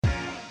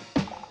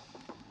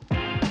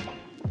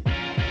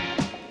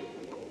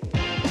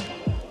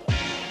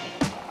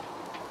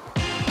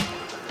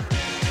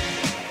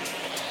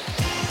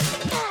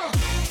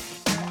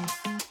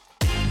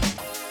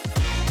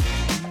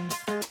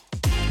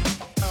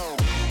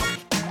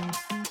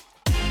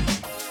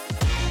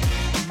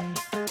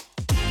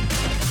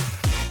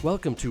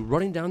Welcome to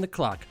Running Down the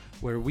Clock,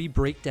 where we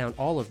break down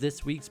all of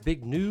this week's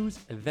big news,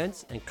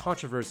 events, and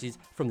controversies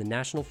from the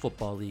National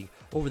Football League.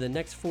 Over the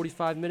next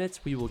 45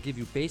 minutes, we will give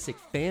you basic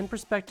fan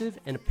perspective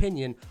and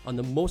opinion on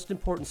the most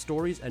important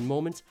stories and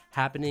moments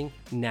happening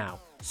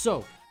now.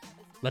 So,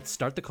 let's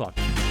start the clock.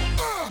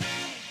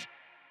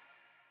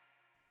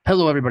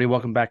 Hello, everybody.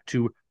 Welcome back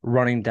to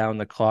Running Down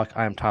the Clock.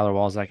 I am Tyler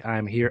Walzak. I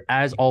am here,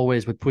 as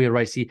always, with Poya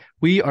Ricey.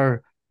 We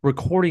are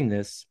recording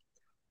this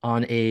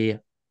on a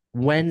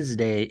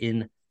Wednesday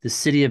in the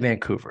city of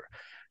Vancouver.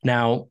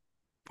 Now,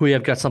 Poya,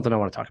 I've got something I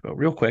want to talk about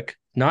real quick.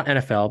 Not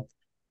NFL.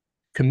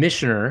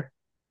 Commissioner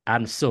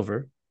Adam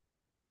Silver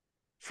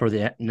for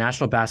the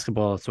National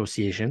Basketball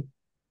Association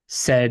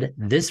said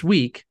this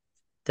week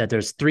that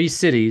there's 3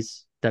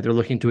 cities that they're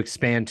looking to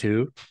expand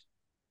to.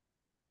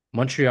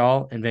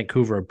 Montreal and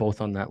Vancouver are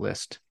both on that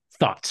list.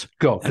 Thoughts?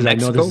 Go. Because I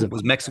know this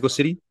was Mexico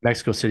City.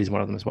 Mexico City is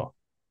one of them as well.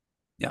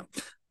 Yeah.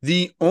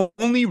 The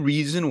only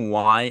reason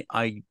why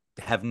I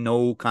have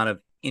no kind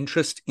of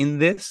interest in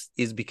this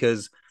is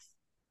because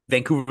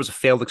Vancouver was a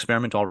failed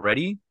experiment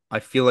already. I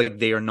feel like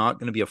they are not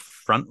going to be a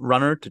front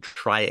runner to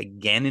try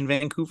again in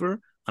Vancouver.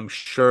 I'm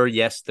sure,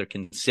 yes, they're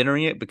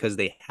considering it because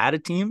they had a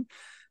team,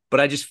 but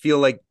I just feel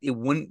like it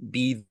wouldn't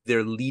be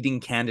their leading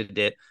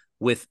candidate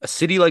with a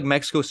city like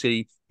Mexico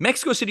City.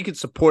 Mexico City could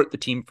support the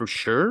team for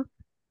sure.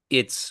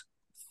 It's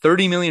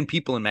 30 million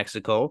people in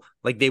Mexico.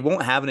 Like, they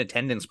won't have an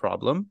attendance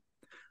problem.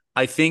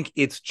 I think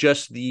it's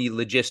just the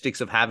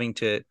logistics of having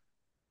to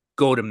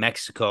go to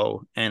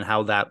Mexico and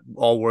how that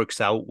all works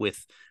out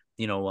with,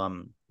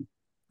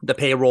 the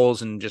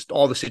payrolls and just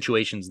all the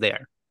situations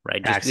there,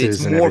 right?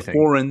 Taxes it's more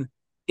foreign.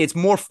 It's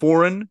more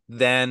foreign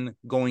than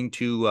going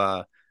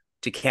to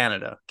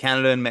Canada.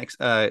 Canada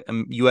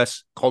and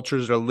U.S.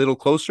 cultures are a little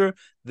closer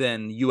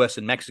than U.S.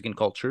 and Mexican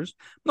cultures.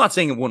 I'm not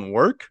saying it wouldn't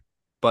work,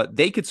 but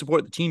they could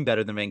support the team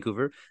better than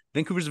Vancouver.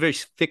 Vancouver's a very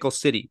fickle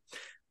city.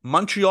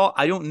 Montreal,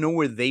 I don't know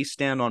where they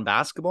stand on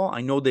basketball.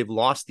 I know they've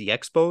lost the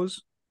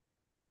Expos,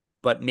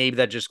 but maybe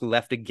that just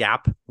left a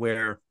gap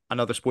where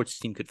another sports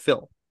team could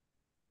fill.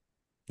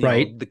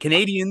 Right. The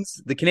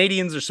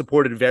Canadians are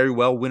supported very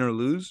well, win or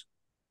lose.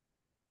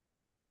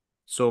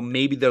 So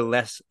maybe they're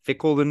less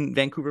fickle than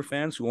Vancouver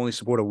fans who only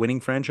support a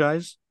winning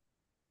franchise.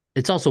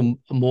 It's also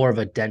more of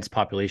a dense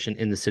population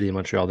in the city of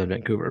Montreal than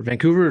Vancouver.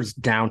 Vancouver's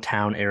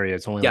downtown area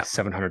is only like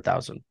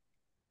 700,000.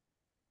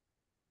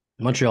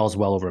 Montreal is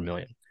well over 1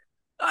 million.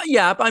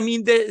 I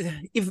mean,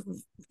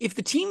 if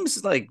the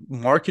team's like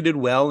marketed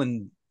well,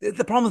 and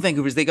the problem with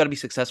Vancouver is they got to be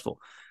successful.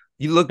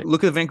 You look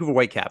at the Vancouver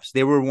Whitecaps.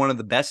 They were one of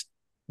the best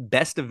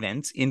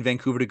events in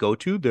Vancouver to go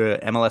to, the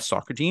MLS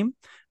soccer team,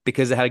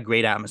 because it had a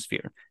great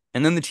atmosphere.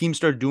 And then the team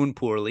started doing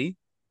poorly,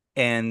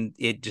 and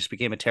it just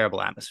became a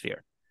terrible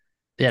atmosphere.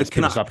 Yeah, the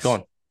Canucks stopped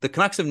going. The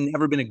Canucks have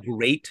never been a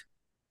great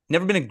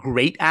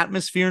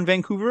atmosphere in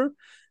Vancouver,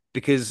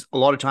 because a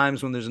lot of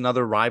times when there's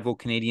another rival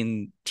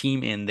Canadian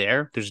team in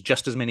there, there's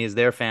just as many as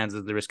their fans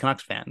as there is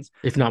Canucks fans,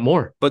 if not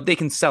more. But they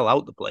can sell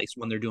out the place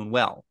when they're doing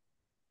well.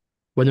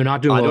 When they're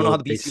not doing well, I don't know how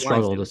they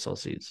struggle to sell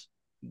seats.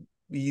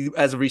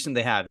 As of recent,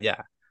 they have,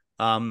 yeah.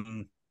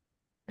 And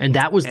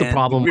that was the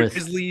problem with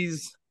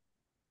Grizzlies.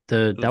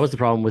 That was the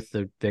problem with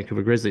the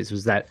Vancouver Grizzlies,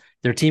 was that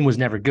their team was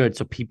never good,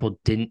 so people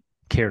didn't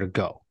care to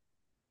go.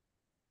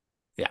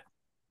 Yeah,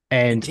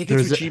 and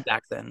tickets were cheap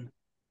back then.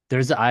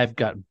 I've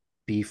got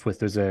beef with.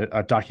 There's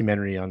a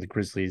documentary on the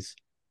Grizzlies,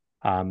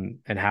 and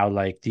how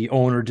like the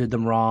owner did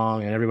them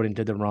wrong and everybody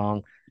did them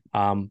wrong.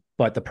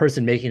 But the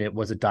person making it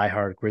was a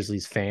diehard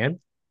Grizzlies fan,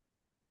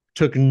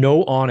 took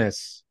no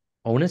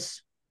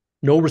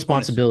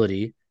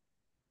responsibility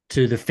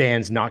to the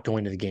fans not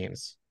going to the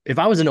games. If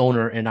I was an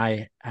owner and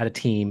I had a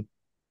team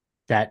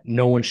that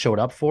no one showed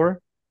up for,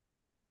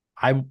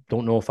 I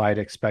don't know if I'd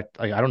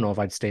expect, I don't know if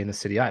I'd stay in the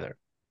city either.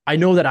 I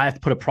know that I have to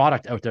put a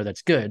product out there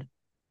that's good,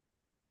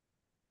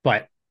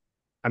 but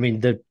I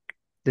mean,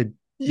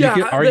 you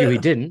could argue he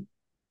didn't,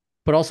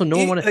 but also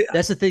no one,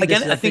 that's the thing.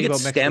 Again, I think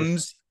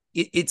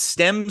it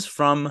stems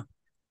from,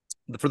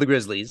 for the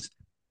Grizzlies,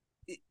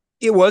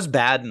 it was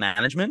bad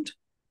management.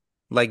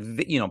 Like,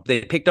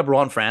 they picked up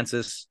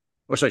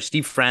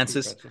Steve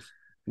Francis.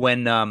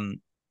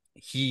 When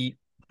he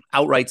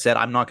outright said,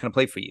 I'm not going to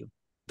play for you.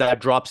 That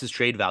drops his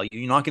trade value.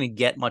 You're not going to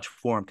get much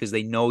for him because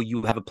they know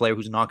you have a player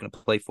who's not going to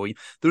play for you.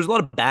 There's a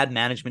lot of bad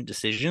management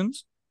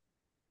decisions.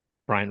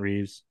 Brian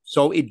Reeves.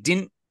 So it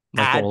didn't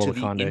add to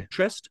the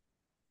interest.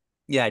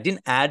 Yeah, it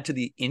didn't add to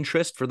the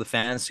interest for the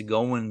fans to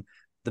go when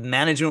the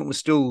management was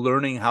still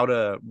learning how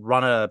to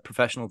run a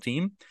professional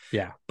team.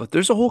 Yeah. But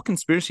there's a whole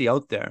conspiracy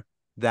out there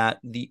that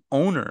the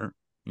owner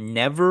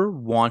never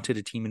wanted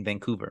a team in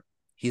Vancouver.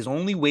 His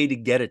only way to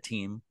get a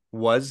team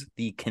was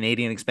the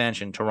Canadian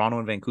expansion, Toronto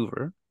and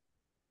Vancouver.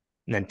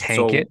 And then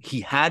tank it.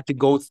 He had to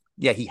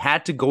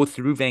go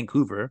through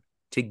Vancouver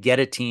to get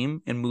a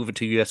team and move it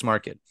to U.S.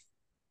 market.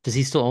 Does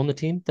he still own the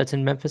team that's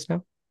in Memphis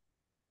now?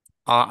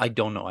 I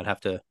don't know. I'd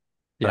have to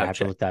Yeah, I I've have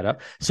to look checked. that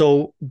up.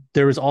 So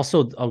there was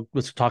also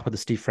let's talk about the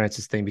Steve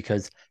Francis thing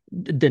because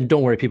then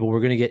don't worry, people. We're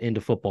going to get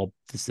into football.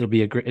 It'll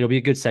be a good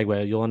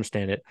segue. You'll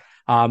understand it.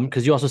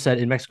 Because you also said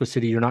in Mexico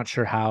City, you're not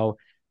sure how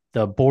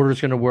the border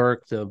is going to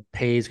work, the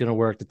pay is going to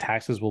work, the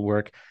taxes will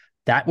work.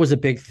 That was a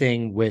big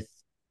thing with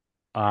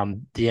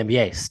the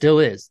NBA. Still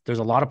is. There's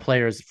a lot of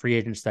players, free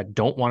agents that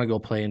don't want to go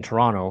play in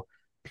Toronto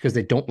because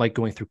they don't like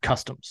going through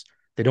customs.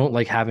 They don't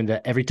like having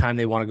to every time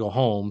they want to go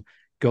home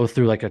go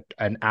through like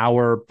an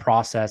hour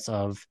process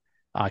of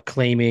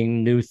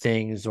claiming new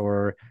things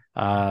or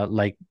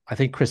like I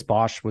think Chris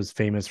Bosh was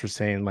famous for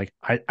saying like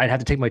I'd have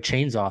to take my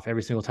chains off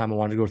every single time I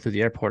wanted to go through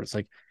the airport. It's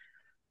like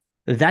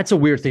that's a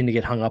weird thing to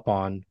get hung up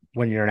on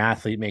when you're an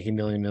athlete making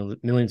millions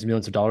and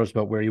millions of dollars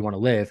about where you want to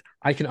live.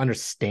 I can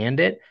understand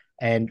it.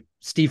 And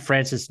Steve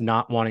Francis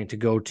not wanting to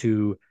go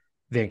to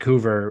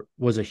Vancouver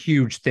was a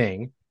huge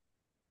thing.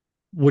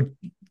 Would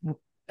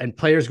and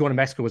players going to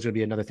Mexico was going to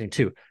be another thing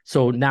too.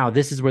 So now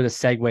this is where the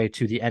segue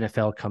to the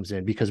NFL comes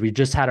in because we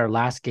just had our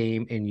last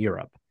game in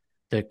Europe.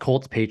 The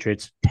Colts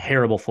Patriots,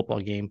 terrible football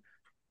game,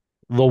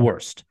 the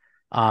worst.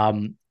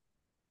 Um,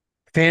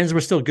 Fans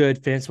were still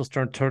good. Fans will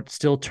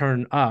still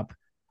turn up.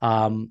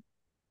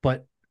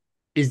 But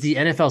is the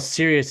NFL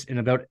serious in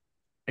about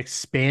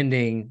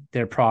expanding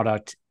their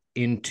product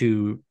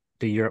into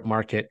the Europe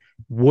market?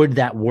 Would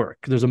that work?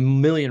 There's a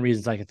million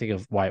reasons I can think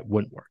of why it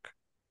wouldn't work.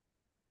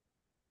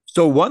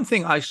 So one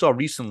thing I saw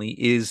recently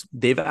is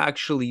they've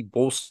actually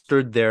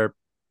bolstered their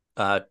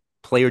uh,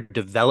 player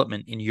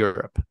development in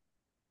Europe.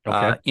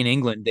 Okay. In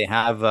England, they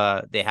have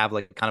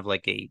like kind of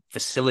like a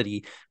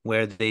facility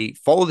where they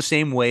follow the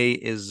same way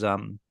as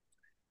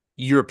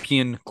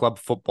European club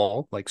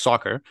football, like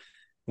soccer,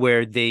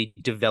 where they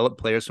develop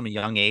players from a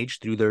young age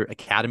through their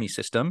academy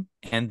system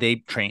and they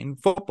train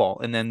football,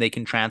 and then they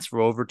can transfer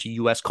over to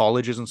US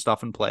colleges and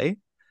stuff and play.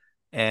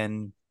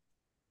 And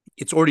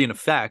it's already in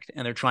effect,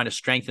 and they're trying to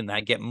strengthen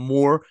that, get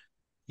more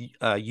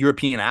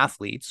European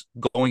athletes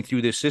going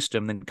through this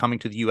system than coming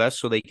to the US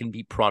so they can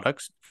be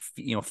products,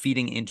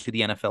 feeding into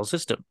the NFL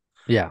system.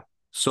 Yeah.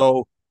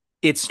 So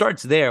it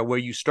starts there where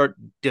you start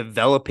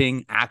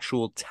developing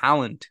actual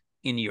talent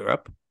in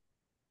Europe,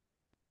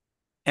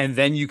 and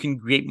then you can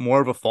create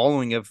more of a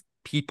following of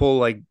people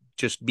like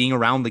just being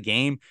around the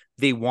game.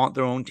 They want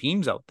their own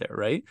teams out there,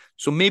 right?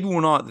 So maybe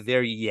we're not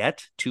there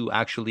yet to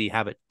actually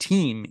have a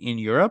team in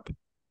Europe,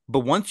 but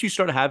once you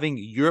start having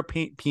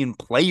European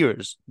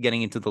players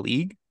getting into the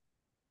league,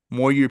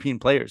 more European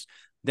players,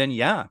 then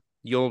yeah,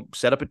 you'll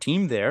set up a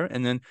team there,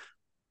 and then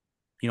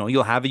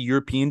you'll have a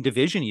European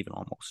division even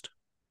almost.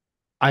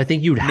 I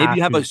think you'd Maybe have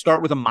you have a to.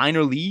 start with a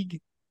minor league,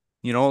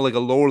 like a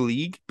lower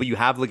league, but you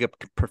have like a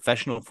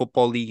professional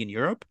football league in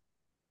Europe,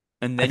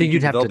 and I then you think can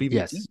you'd have develop to. even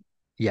a team. Yes.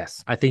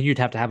 Yes. I think you'd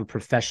have to have a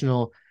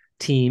professional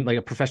team, like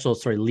a professional,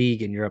 sorry,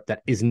 league in Europe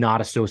that is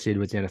not associated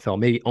with the NFL,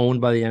 maybe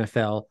owned by the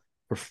NFL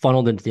or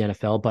funneled into the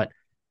NFL. But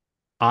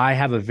I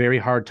have a very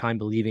hard time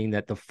believing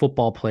that the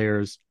football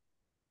players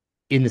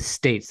in the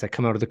States that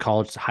come out of the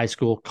college, high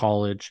school,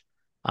 college,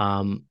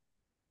 um,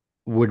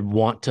 would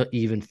want to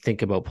even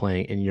think about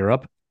playing in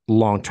Europe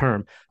long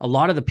term. A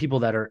lot of the people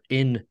that are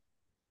in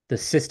the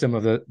system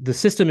of the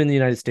system in the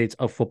United States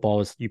of football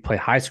is you play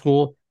high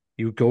school,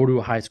 you go to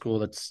a high school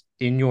that's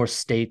in your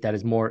state that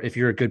is more if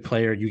you're a good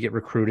player, you get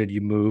recruited, you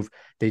move.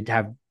 They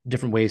have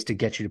different ways to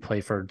get you to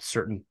play for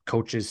certain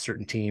coaches,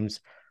 certain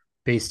teams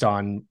based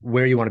on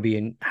where you want to be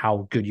and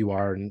how good you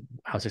are and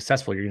how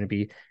successful you're going to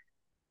be.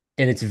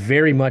 And it's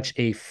very much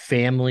a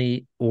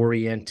family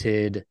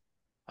oriented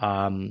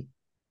um,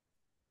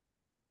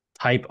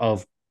 type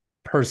of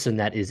person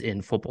that is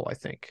in football. I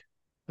think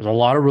there's a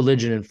lot of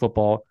religion in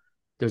football.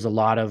 There's a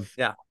lot of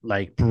Yeah,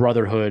 like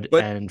brotherhood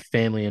but and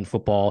family in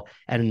football.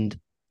 And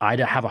I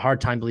have a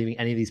hard time believing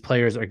any of these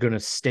players are going to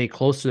stay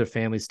close to their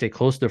families, stay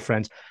close to their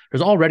friends.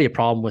 There's already a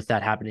problem with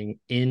that happening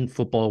in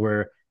football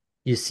where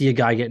you see a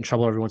guy get in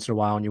trouble every once in a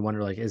while and you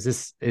wonder like, is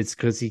this it's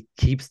because he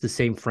keeps the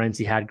same friends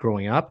he had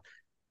growing up?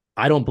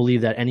 I don't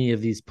believe that any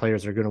of these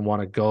players are going to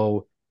want to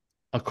go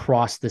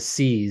across the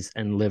seas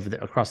and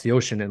across the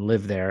ocean and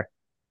live there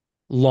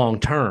long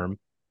term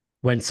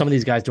when some of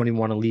these guys don't even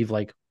want to leave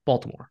like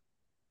Baltimore.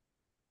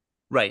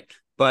 right.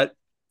 But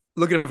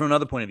look at it from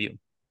another point of view.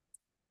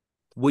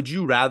 Would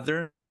you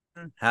rather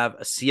have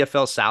a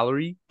CFL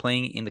salary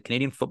playing in the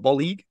Canadian Football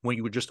League when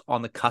you were just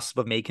on the cusp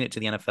of making it to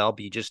the NFL,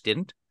 but you just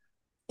didn't,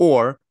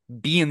 or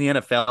be in the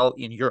NFL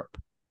in Europe,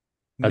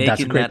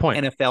 That's a making great that point.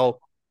 NFL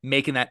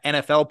making that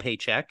NFL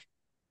paycheck,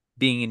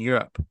 being in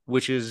Europe,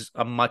 which is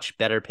a much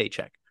better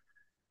paycheck?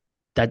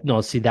 That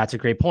no, see, that's a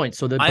great point.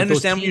 I But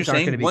those understand what you're teams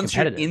aren't going saying. to be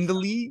competitive.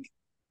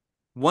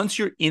 Once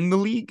you're in the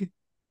league,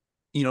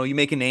 you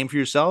make a name for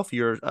yourself.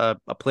 You're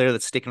a player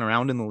that's sticking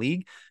around in the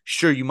league.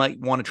 Sure, you might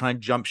want to try and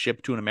jump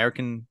ship to an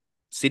American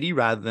city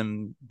rather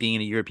than being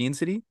in a European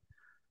city.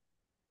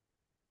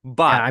 Yeah,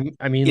 But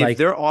I mean, if like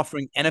they're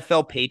offering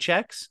NFL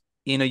paychecks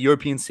in a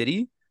European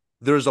city,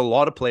 there's a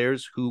lot of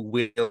players who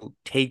will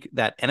take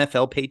that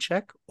NFL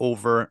paycheck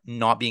over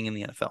not being in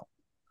the NFL.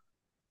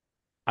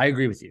 I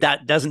agree with you.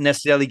 That doesn't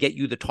necessarily get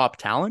you the top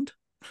talent,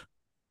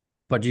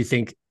 But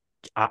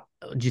uh,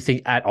 do you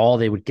think at all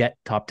they would get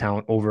top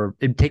talent over?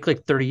 It'd take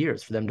like 30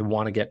 years for them to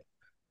want to get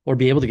or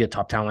be able to get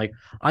top talent. Like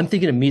I'm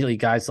thinking immediately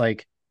guys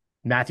like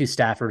Matthew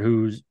Stafford,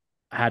 who's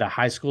had a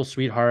high school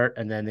sweetheart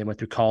and then they went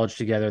through college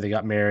together. They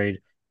got married,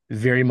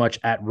 very much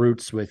at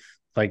roots with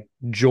like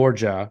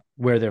Georgia,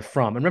 where they're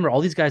from. And remember,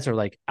 all these guys are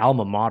like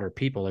alma mater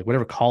people, like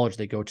whatever college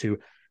they go to,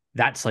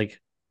 that's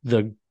like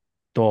the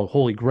the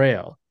holy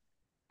grail.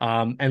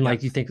 And Yeah.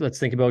 like let's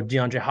think about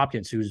DeAndre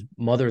Hopkins, whose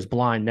mother is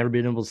blind, never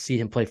been able to see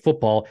him play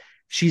football.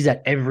 She's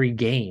at every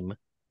game,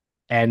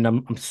 and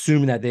I'm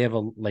assuming that they have a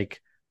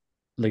like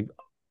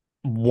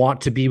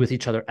want to be with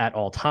each other at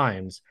all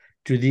times.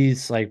 Do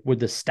these like would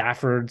the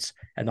Staffords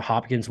and the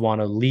Hopkins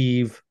want to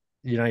leave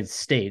the United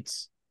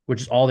States,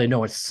 which is all they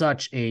know? It's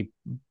such a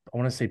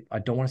I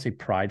don't want to say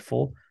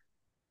prideful,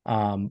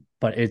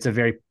 but it's a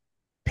very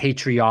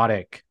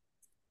patriotic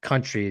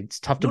country. It's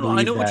tough to No, no,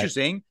 I believe know what you're that.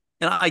 saying.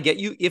 And I get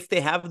you. If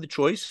they have the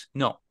choice,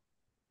 no,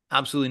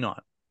 absolutely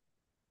not.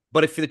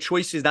 But if the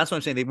choice is, that's what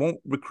I'm saying. They won't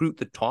recruit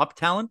the top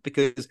talent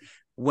because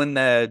when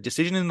the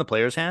decision is in the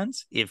player's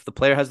hands, if the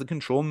player has the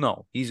control,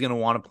 no, he's going to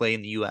want to play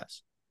in the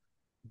US.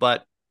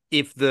 But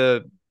if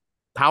the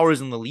power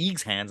is in the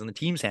league's hands and the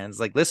team's hands,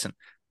 like, listen,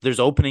 there's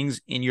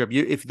openings in Europe.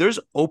 If there's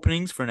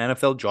openings for an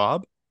NFL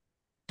job,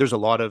 there's a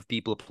lot of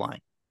people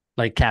applying.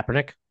 Like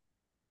Kaepernick,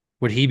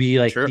 would he be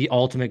like Sure. the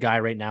ultimate guy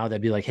right now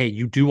that'd be like, hey,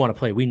 you do want to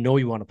play? We know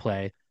you want to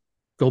play.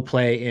 Go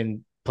play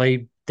and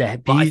play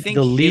to But I be think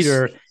the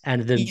leader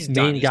and the he's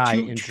done. main He's guy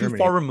too in too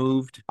far Germany.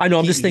 removed. I know.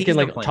 I'm just thinking He's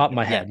like not playing top of there.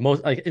 my Yeah, head,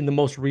 most like in the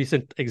most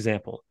recent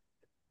example.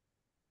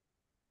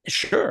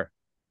 sure.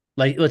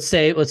 Like let's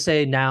say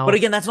But now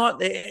again, that's not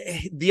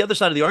the other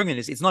side of the argument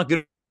is it's not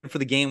good for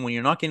the game when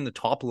you're not getting the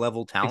top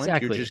level talent.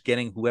 You're exactly. just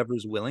getting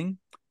whoever's willing.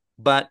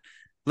 But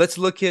let's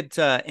look at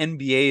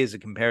NBA as a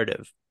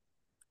comparative.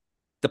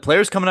 The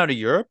players coming out of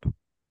Europe,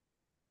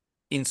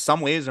 in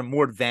some ways, are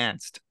more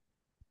advanced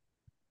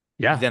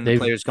Yeah, than the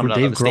players coming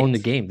out of they've the grown the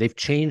States. game. They've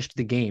changed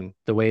the game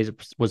the way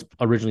it was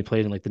originally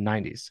played in like the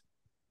 90s.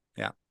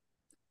 Yeah.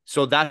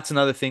 So that's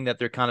another thing that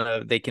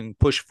they can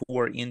push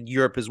for in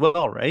Europe as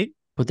well, right?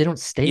 But they don't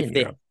stay If in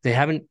they Europe. They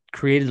haven't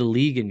created a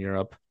league in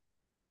Europe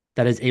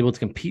that is able to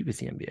compete with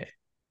the NBA.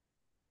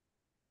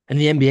 And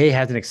the NBA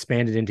hasn't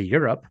expanded into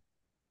Europe.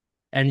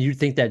 And you'd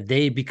think that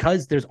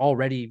because there's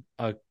already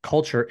a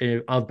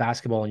culture of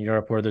basketball in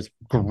Europe where there's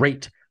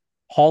great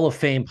Hall of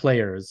Fame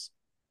players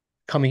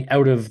coming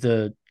out of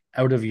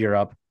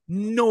Europe.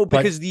 No,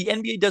 But because the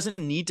NBA doesn't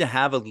need to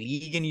have a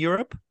league in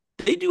Europe.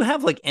 They do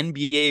have like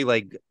NBA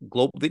like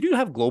global. They do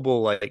have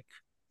global like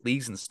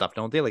leagues and stuff,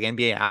 don't they? Like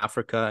NBA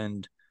Africa,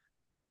 and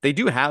they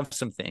do have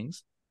some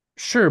things.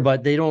 sure,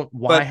 but they don't.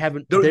 Why But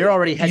haven't they're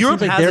already? It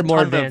seems like they're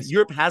more advanced.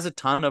 Europe has a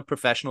ton of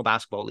professional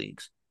basketball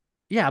leagues.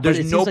 Yeah, but There's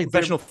it seems no like they're.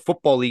 professional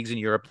football leagues in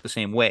Europe the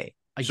same way.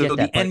 I So get the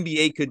that, but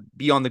NBA could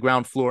be on the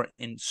ground floor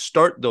and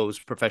start those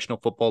professional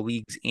football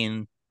leagues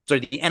in.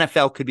 Sorry, the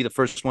NFL could be the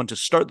first one to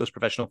start those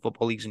professional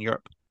football leagues in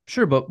Europe.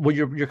 sure, but what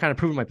you're kind of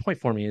proving my point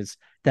for me is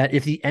that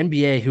if the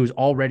NBA, who's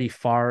already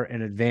far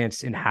and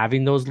advanced in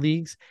having those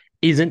leagues,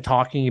 isn't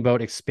talking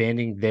about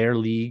expanding their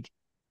league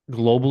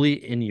globally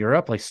in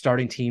Europe, like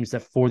starting teams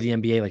that for the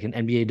NBA, like an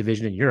NBA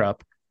division in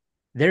Europe,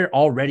 they're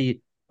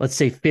already, let's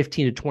say,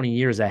 15 to 20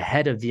 years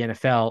ahead of the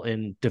NFL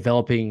in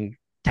developing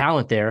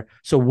talent there.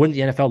 So wouldn't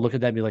the NFL look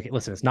at that and be like,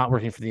 listen, it's not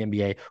working for the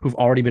NBA, who've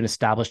already been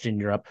established in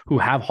Europe, who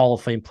have Hall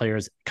of Fame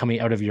players coming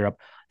out of Europe?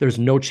 There's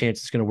no chance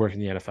it's going to work in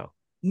the NFL.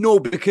 No,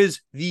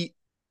 because the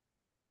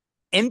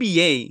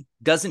NBA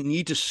doesn't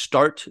need to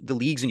start the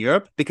leagues in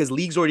Europe because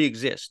leagues already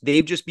exist.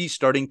 They'd just be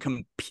starting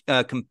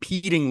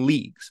competing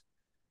leagues.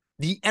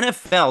 The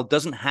NFL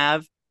doesn't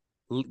have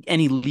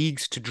any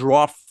leagues to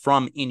draw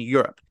from in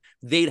Europe.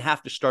 They'd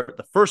have to start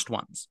the first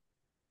ones.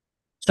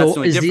 That's So the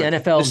only is the difference.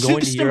 NFL going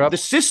to The Europe?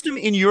 system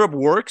in Europe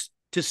works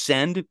to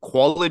send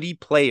quality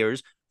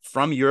players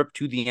from Europe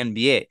to the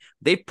NBA.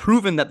 They've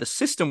proven that the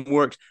system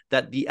works,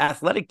 that the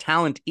athletic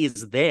talent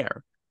is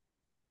there.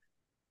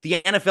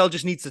 The NFL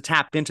just needs to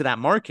tap into that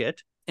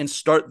market and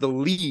start the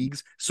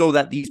leagues so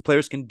that these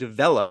players can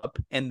develop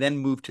and then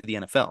move to the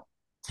NFL.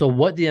 So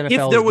what the If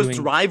NFL there is was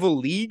doing, rival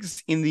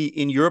leagues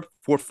in Europe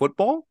for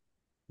football,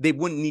 they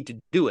wouldn't need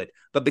to do it.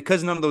 But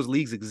because none of those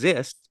leagues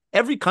exist,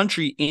 every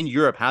country in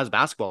Europe has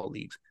basketball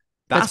leagues.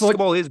 that's what.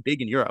 Basketball is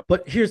big in Europe.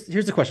 But here's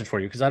the question for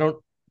you because I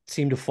don't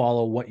seem to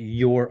follow what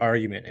your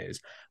argument is.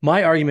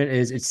 My argument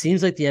is it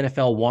seems like the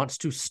NFL wants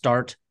to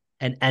start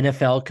an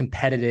NFL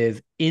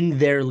competitive in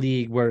their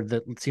league where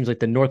it seems like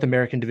the North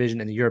American division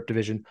and the Europe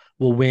division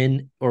will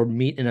win or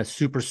meet in a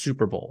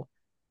Super Bowl.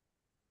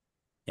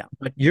 Yeah.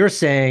 But you're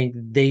saying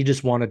they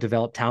just want to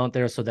develop talent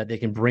there so that they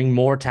can bring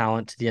more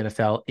talent to the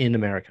NFL in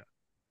America.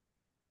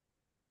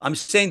 I'm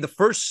saying the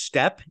first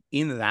step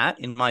in that,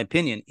 in my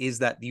opinion, is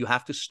that you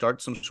have to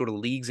start some sort of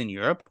leagues in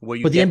Europe where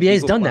you But the get NBA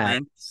has people done that.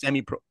 playing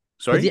semi-pro.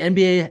 But the Sorry?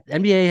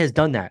 NBA has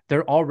done that.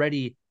 They're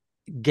already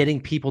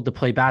getting people to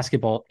play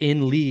basketball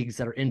in leagues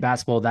that are in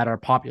basketball that are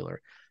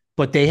popular.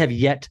 But they have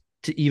yet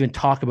to even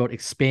talk about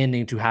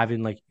expanding to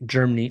having like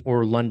Germany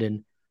or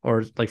London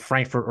or like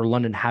Frankfurt or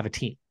London have a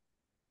team.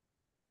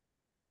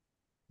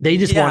 They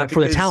just want Yeah, it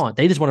for the because talent.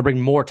 They just want to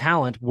bring more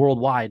talent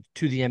worldwide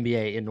to the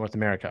NBA in North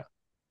America.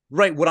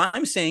 right, what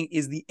I'm saying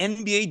is the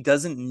NBA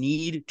doesn't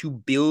need to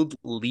build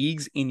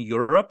leagues in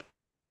Europe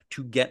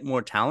to get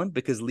more talent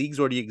because leagues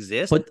already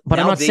exist. But I'm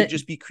Now not they'd saying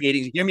just be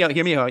creating, hear me out,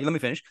 let me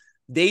finish.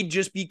 They'd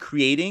just be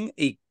creating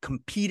a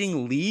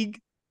competing league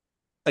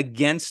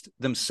against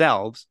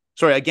themselves,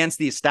 sorry, against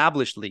the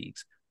established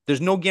leagues.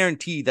 There's no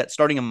guarantee that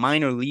starting a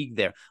minor league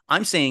there,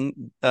 I'm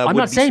saying, I'm not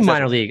would be saying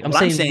minor successful. league. I'm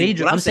What I'm saying saying,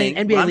 major. what I'm I'm saying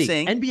saying, what NBA I'm league.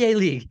 saying, NBA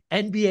league.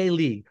 NBA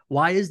league.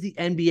 Why is the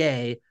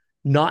NBA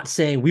not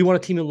saying we want a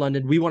team in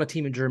London, we want a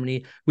team in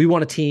Germany, we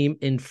want a team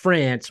in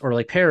France or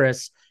like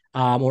Paris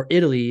or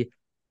Italy,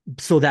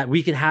 so that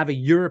we can have a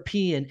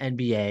European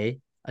NBA,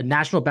 a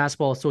National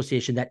Basketball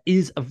Association that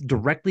is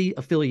directly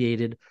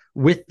affiliated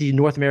with the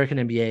North American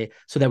NBA,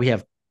 so that we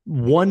have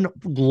one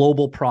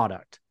global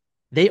product.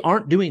 They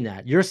aren't doing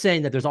that. You're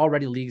saying that there's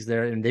already leagues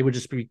there and they would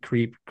just be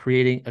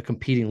creating a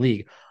competing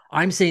league.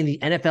 I'm saying the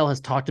NFL has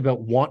talked about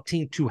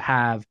wanting to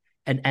have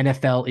an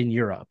NFL in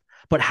Europe.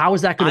 But how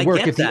is that going to I work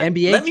if get the that.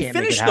 NBA Let me can't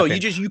make it finish though. happen?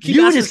 You keep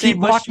You asking the just same keep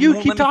question. talking. You You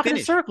won't keep let me talking in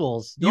finish.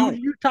 circles. No,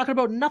 You're talking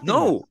about nothingness.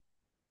 no,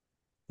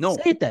 no.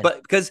 Say it then.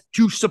 But because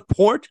to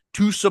support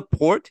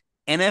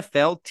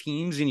NFL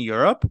teams in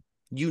Europe,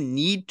 you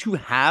need to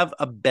have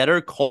a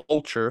better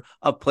culture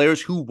of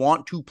players who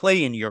want to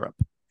play in Europe.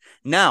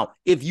 Now,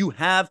 if you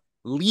have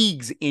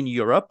leagues in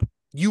Europe,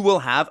 you will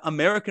have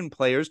American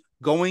players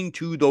going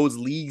to those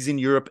leagues in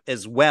Europe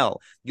as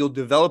well. You'll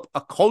develop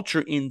a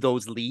culture in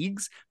those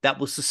leagues that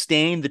will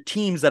sustain the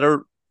teams that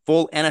are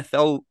full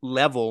NFL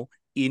level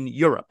in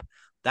Europe.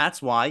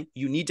 That's why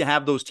you need to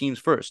have those teams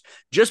first.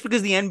 Just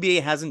because the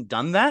NBA hasn't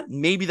done that,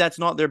 maybe that's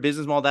not their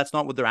business model. That's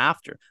not what they're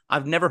after.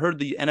 I've never heard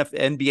the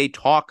NBA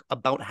talk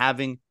about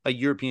having a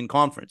European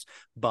conference,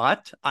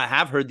 but I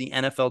have heard the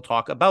NFL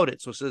talk about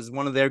it. So it says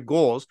one of their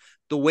goals.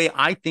 The way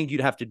I think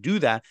you'd have to do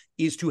that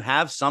is to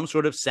have some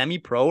sort of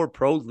semi-pro or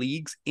pro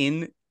leagues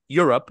in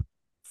Europe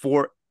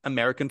for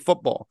American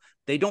football.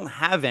 They don't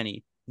have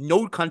any.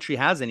 No country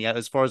has any,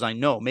 as far as I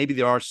know. Maybe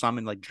there are some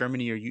in like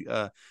Germany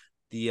or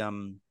the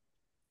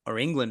or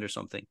England or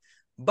something.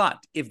 But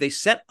if they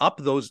set up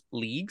those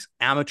leagues,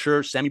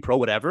 amateur, semi-pro,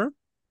 whatever,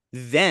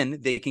 then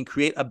they can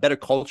create a better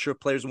culture of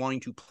players wanting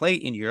to play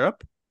in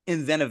Europe,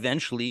 and then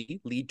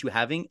eventually lead to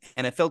having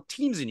NFL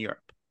teams in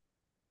Europe.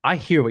 I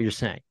hear what you're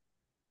saying.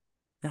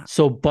 Yeah.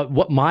 So, but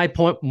what my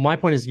point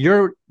is,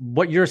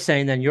 what you're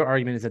saying. Then your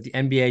argument is that the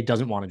NBA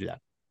doesn't want to do that.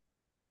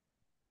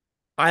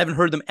 I haven't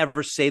heard them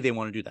ever say they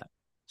want to do that.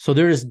 So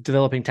they're just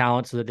developing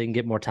talent so that they can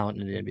get more talent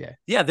in the NBA.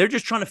 Yeah, they're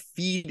just trying to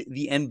feed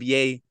the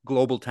NBA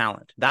global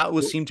talent. That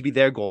would seem to be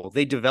their goal.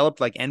 They developed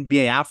like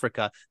NBA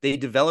Africa. They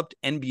developed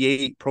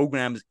NBA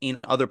programs in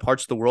other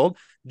parts of the world,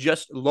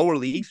 just lower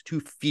leagues to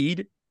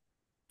feed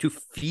the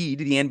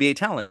NBA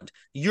talent.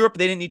 Europe,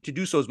 they didn't need to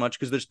do so as much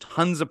because there's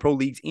tons of pro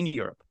leagues in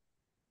Europe.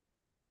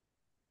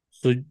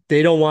 So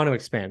they don't want to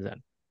expand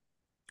then.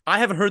 I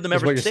haven't heard them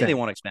Is ever what you're say they saying.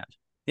 want to expand.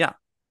 Yeah,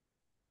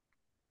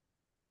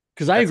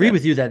 Because I that's agree it.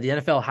 with you that the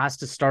NFL has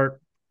to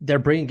start. They're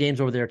bringing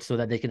games over there so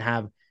that they can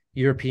have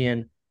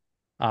European,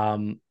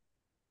 um,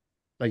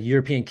 like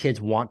European kids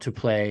want to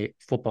play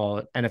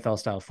football, NFL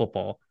style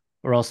football,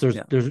 or else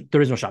Yeah.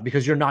 there is no shot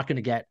because you're not going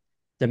to get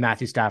the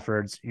Matthew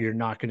Staffords. You're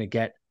not going to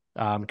get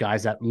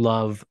guys that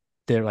love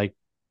their like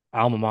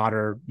alma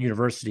mater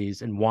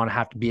universities and want to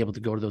have to be able to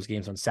go to those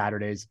games on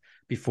Saturdays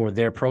before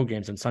their pro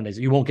games on Sundays.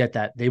 You won't get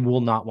that. They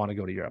will not want to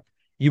go to Europe.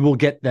 You will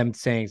get them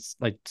saying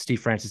like Steve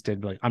Francis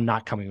did, like, I'm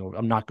not coming over.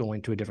 I'm not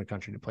going to a different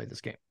country to play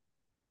this game.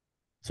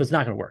 So it's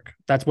not going to work.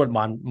 That's what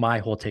my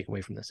whole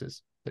takeaway from this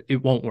is.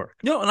 It won't work.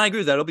 No, and I agree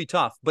with that. It'll be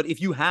tough. But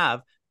if you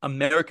have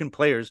American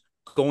players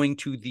going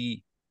to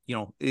the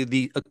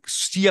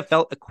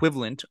CFL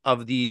equivalent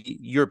of the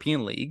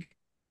European League,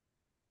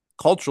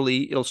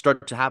 culturally, it'll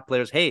start to have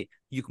players, hey,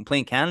 you can play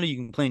in Canada, you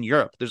can play in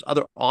Europe. There's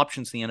other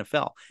options in the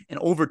NFL. And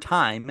over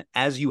time,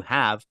 as you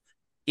have,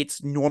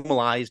 it's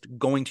normalized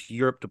going to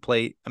Europe to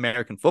play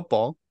American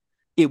football.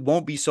 It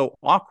won't be so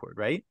awkward,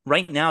 right?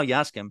 Right now, you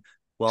ask him,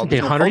 It's well, going to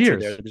there's take no 100 culture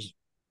there. years.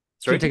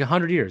 It's going to Sorry, take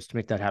 100 years to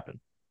make that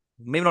happen.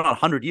 maybe not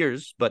 100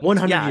 years, but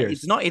 100 yeah, it's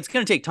years. not. It's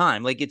going to take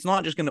time. Like it's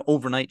not just going to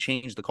overnight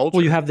change the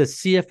Well, you culture. have the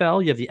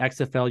CFL, you have the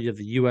XFL, you have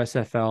the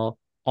USFL,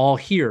 all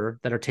here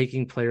that are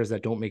taking players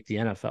that don't make the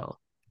NFL.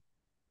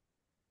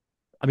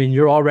 I mean,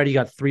 you're already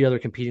got three other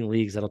competing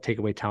leagues that'll take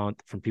away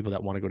talent from people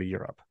that want to go to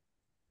Europe.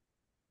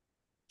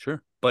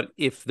 Sure. But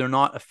if they're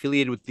not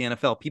affiliated with the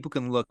NFL, people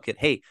can look at,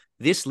 hey,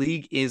 this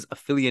league is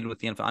affiliated with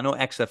the NFL. I know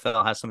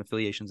XFL has some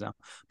affiliations now,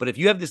 but if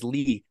you have this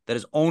league that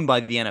is owned by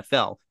the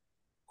NFL,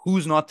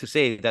 who's not to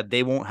say that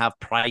they won't have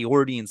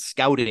priority in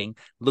scouting,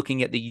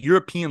 looking at the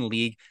European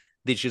league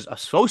that's just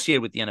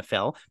associated with the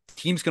NFL?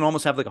 Teams can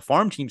almost have like a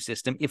farm team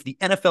system. If the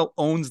NFL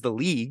owns the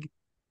league,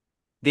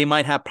 they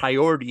might have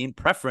priority and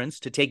preference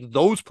to take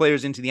those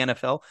players into the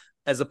NFL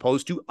as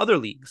opposed to other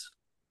leagues.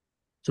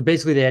 So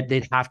basically,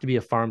 they'd have to be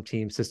a farm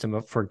team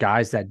system for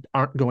guys that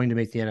aren't going to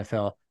make the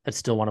NFL that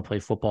still want to play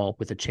football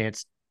with a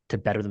chance to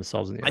better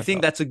themselves in the I think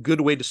NFL. that's a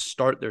good way to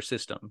start their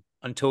system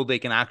until they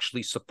can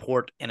actually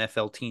support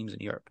NFL teams in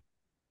Europe.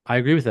 I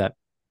agree with that.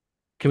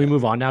 Can we Yeah,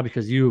 move on now?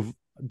 Because you've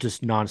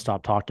just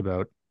nonstop talked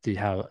about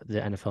how the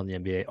NFL and the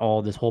NBA,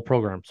 all this whole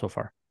program so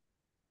far.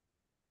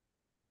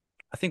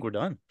 I think we're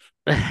done.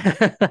 uh,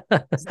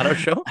 Is that our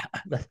show?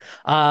 let's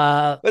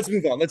Let's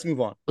move on. Let's move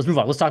on. move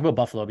on. Let's talk about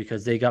Buffalo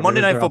because they got rid Monday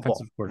of Night their Football.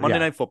 offensive coordinator. Monday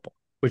Yeah, Night Football.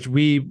 which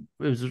it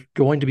was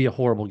going to be a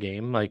horrible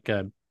game.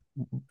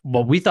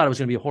 Well, we thought it was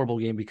going to be a horrible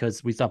game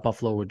because we thought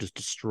Buffalo would just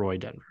destroy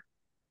Denver.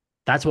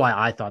 That's why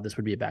I thought this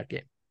would be a bad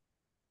game.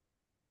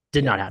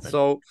 Did not Yeah. happen.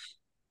 So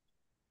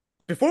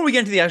before we get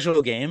into the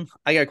actual game,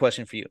 I got a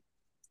question for you.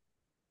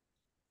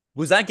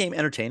 Was that game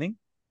entertaining?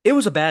 It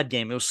was a bad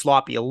game. It was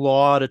sloppy, a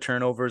lot of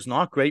turnovers,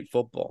 not great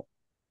football.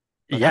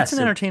 But that's Yes, an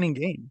entertaining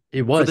game.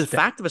 it For was. the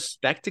fact of a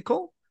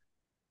spectacle,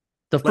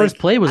 The first like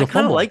play was I a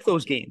kind of fumble. like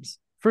those games.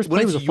 First When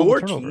play it's was a fumble your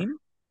turnover. team,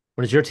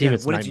 When it's your team, yeah,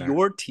 it's a when it's nightmare.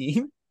 your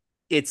team,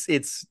 it's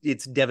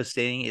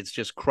devastating. It's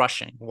just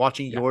crushing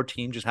watching Yeah. your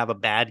team just have a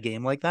bad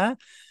game like that.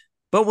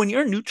 But when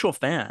you're a neutral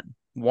fan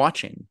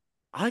watching,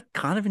 I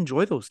kind of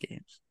enjoy those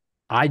games.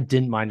 I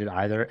didn't mind it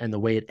either. And the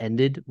way it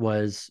ended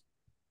was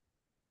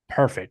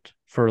perfect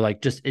for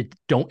like just it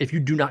don't if you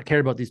do not care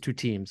about these two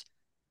teams,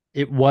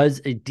 it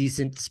was a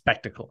decent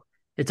spectacle.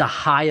 It's a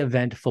high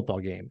event football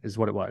game, is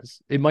what it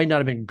was. It might not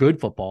have been good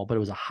football, but it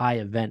was a high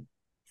event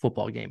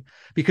football game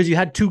because you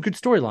had two good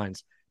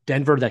storylines.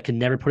 Denver that can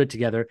never put it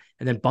together,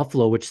 and then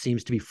Buffalo, which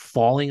seems to be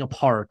falling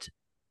apart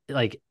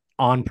like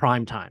on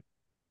prime time.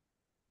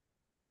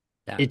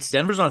 Yeah, It's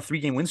Denver's on a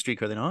 3-game win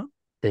streak, are they not?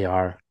 they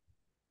are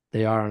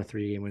they are on a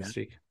 3 game win Yeah.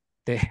 streak.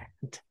 They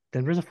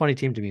Denver's a funny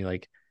team to me.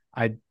 Like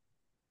I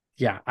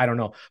yeah, I don't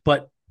know.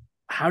 But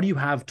how do you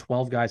have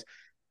 12 guys?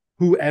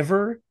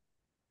 Whoever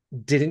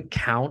didn't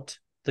count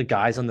the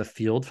guys on the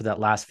field for that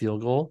last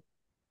field goal.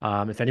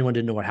 If anyone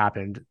didn't know what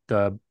happened,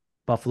 the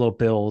Buffalo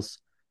Bills,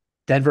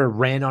 Denver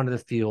ran onto the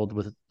field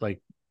with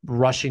like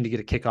rushing to get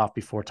a kickoff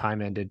before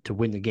time ended to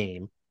win the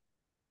game,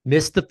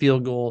 missed the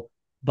field goal.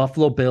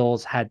 Buffalo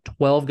Bills had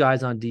 12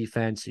 guys on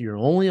defense. You're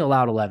only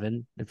allowed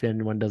 11, if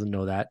anyone doesn't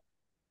know that.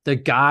 The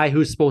guy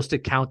who's supposed to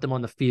count them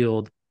on the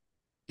field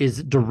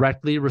is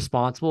directly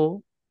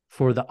responsible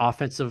for the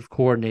offensive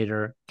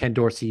coordinator, Ken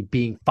Dorsey,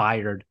 being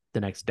fired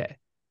the next day.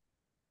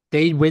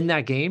 They win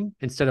that game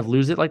instead of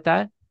lose it like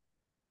that.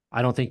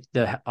 I don't think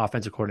the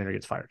offensive coordinator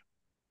gets fired.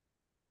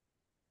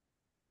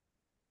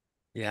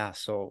 Yeah,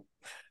 so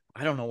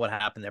I don't know what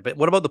happened there. But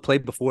what about the play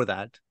before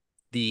that?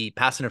 The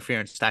pass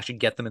interference to actually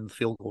get them in the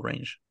field goal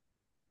range.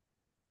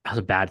 That was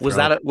a bad Was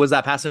throw.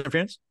 that pass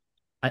interference?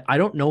 I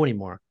don't know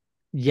anymore.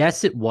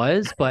 Yes, it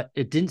was, but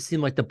it didn't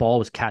seem like the ball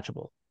was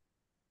catchable.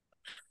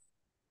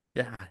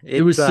 Yeah,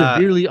 It was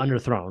severely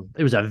underthrown.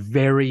 It was a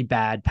very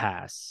bad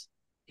pass.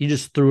 He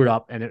just threw it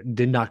up and it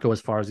did not go as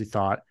far as he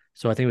thought.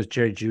 So I think it was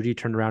Jerry Judy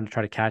turned around to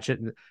try to catch it.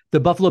 And the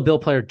Buffalo Bill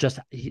player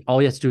all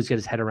he has to do is get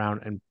his head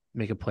around and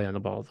make a play on the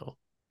ball, though.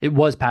 It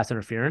was pass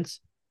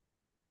interference,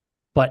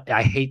 but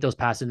I hate those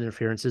pass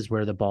interferences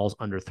where the ball's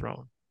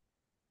underthrown.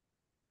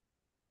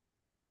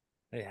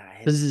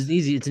 yeah, This is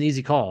it's an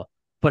easy call.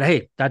 But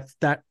hey, that's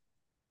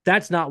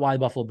not why the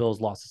Buffalo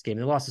Bills lost this game.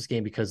 They lost this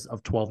game because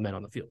of 12 men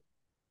on the field.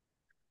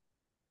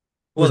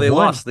 It well, was they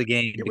one. lost the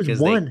game It was because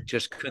they one.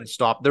 just couldn't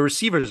stop. The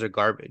receivers are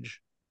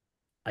garbage.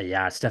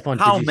 Yeah, Stephon,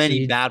 did How you many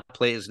see bad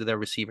plays do their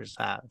receivers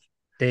have?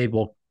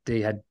 they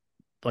had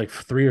like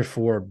 3 or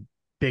 4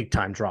 big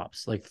time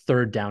drops, like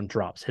third down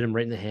drops, hit him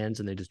right in the hands,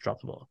 and they just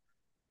dropped the ball.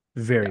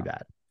 Very Yeah.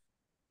 bad.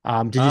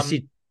 Um. Did you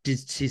see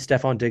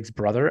Stephon Diggs'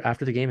 brother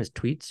after the game, his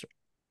tweets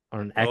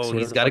on X Oh, or whatever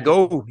he's the got to fuck it's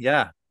called? go.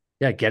 Yeah.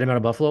 Yeah, get him out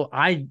of Buffalo.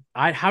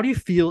 How do you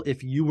feel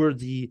if you were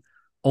the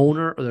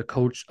owner or the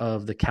coach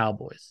of the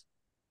Cowboys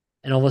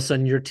and all of a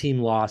sudden your team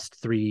lost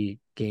 3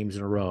 games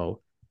in a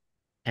row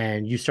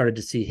and you started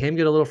to see him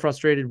get a little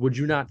frustrated? Would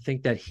you not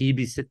think that he'd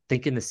be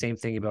thinking the same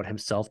thing about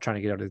himself trying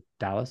to get out of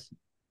Dallas?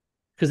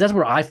 Because that's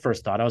where I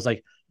first thought. I was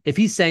like, if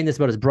he's saying this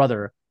about his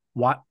brother,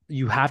 what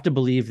you have to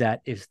believe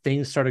that if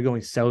things started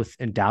going south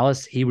in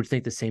Dallas, he would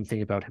think the same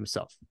thing about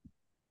himself.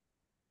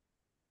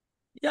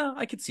 Yeah,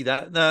 I could see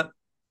that.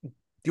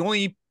 The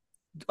only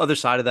other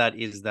side of that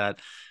is that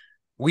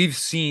we've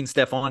seen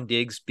Stephon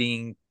Diggs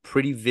being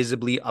pretty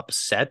visibly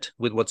upset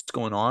with what's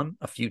going on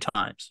a few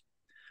times.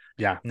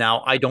 Yeah.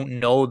 Now, I don't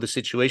know the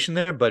situation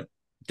there, but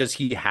does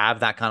he have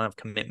that kind of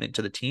commitment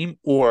to the team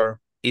or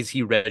is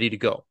he ready to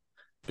go?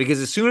 Because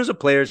as soon as a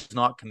player is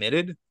not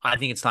committed, I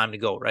think it's time to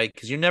go, right?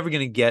 Because you're never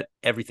going to get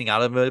everything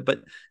out of it.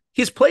 But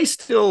his play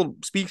still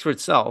speaks for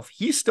itself.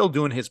 He's still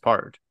doing his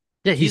part.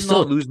 Yeah, He's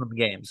not losing them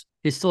games.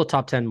 he's still a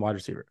top 10 wide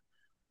receiver.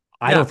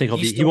 I don't Yeah, think he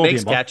he still won't be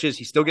makes in Buffalo. catches.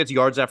 He still gets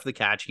yards after the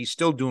catch. He's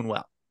still doing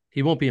well.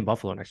 He won't be in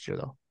Buffalo next year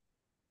though.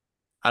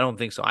 I don't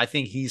think so. I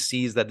think he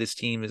sees that this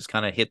team has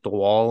kind of hit the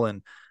wall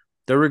and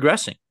they're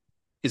regressing.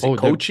 Is it Oh,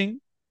 they're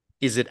coaching?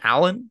 Is it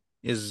Allen?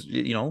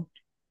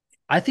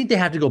 I think they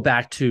have to go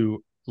back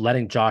to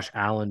letting Josh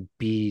Allen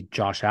be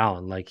Josh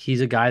Allen. Like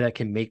he's a guy that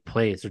can make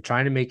plays. They're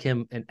trying to make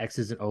him an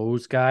X's and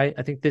O's guy,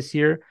 I think, this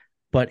year,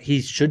 but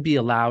he should be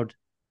allowed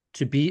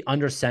to be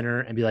under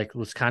center and be like,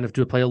 let's kind of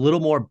play a little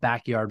more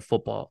backyard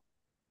football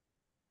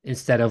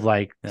instead of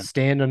like Yeah.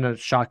 stand on a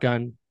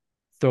shotgun,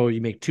 throw,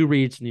 you make two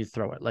reads and you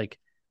throw it. Like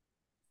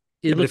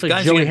Yeah, it but looks if like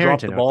guys are Joey going to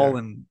drop Harrington the out ball there.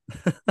 and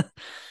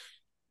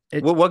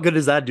It what good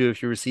does that do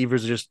if your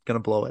receivers are just going to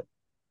blow it?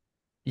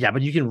 Yeah,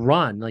 but you can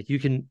run, like you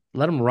can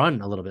let them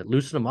run a little bit,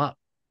 loosen them up.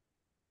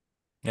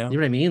 Yeah. You know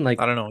what I mean? Like,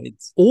 I don't know.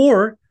 It's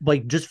or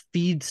like just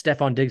feed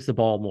Stephon Diggs the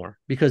ball more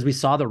because we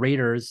saw the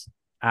Raiders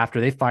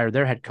after they fired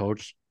their head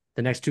coach,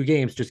 the next two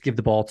games, just give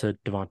the ball to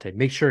Devontae.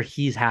 Make sure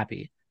he's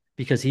happy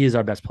because he is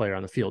our best player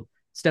on the field.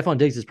 Stephon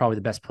Diggs is probably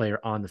the best player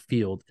on the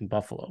field in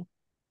Buffalo.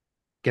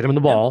 Get him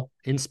the yeah. ball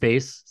in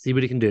space, see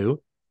what he can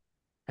do,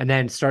 and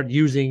then start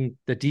using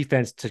the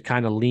defense to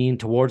kind of lean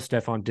towards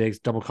Stephon Diggs,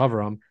 double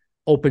cover him,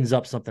 opens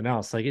up something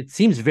else. Like it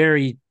seems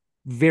very,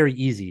 very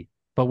easy,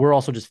 but we're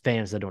also just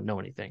fans that don't know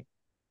anything.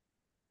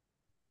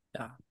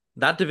 Yeah.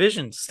 That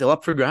division's still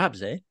up for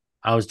grabs, eh?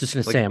 I was just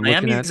gonna Like say, I'm looking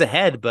at Miami's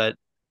ahead, but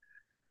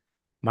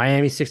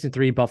Miami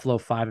 6-3, Buffalo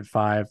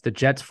 5-5, the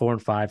Jets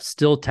 4-5,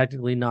 still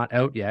technically not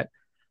out yet.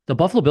 The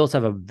Buffalo Bills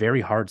have a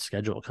very hard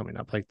schedule coming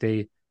up. Like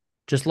they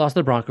just lost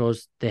the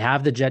Broncos. They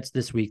have the Jets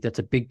this week. That's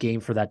a big game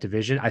for that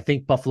division. I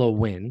think Buffalo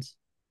wins.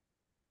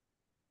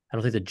 I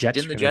don't think the Jets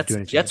didn't are the going to do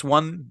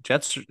anything.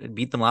 Jets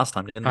beat them last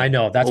time, didn't I they?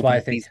 know. To open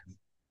the season.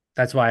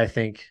 That's why I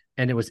think,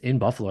 and it was in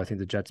Buffalo. I think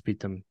the Jets beat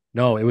them.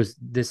 No, it was.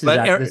 But This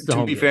is the To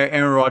home be game. fair,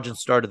 Aaron Rodgers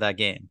started that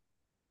game.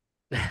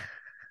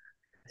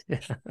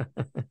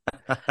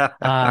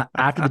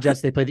 After the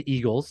Jets, they play the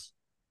Eagles,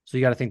 so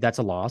you got to think that's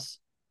a loss.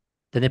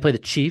 Then they play the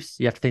Chiefs.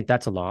 You have to think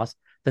that's a loss.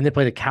 Then they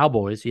play the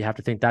Cowboys. You have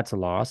to think that's a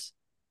loss.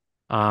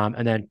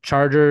 And then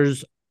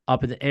Chargers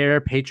up in the air.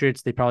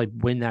 Patriots, they probably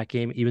win that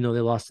game, even though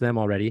they lost to them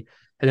already.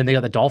 And then they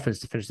got the Dolphins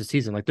to finish the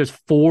season. Like there's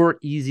four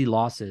easy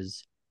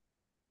losses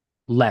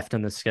left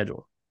on the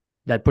schedule.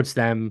 That puts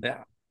them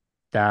Yeah.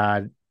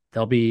 that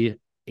they'll be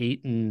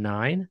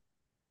 8-9,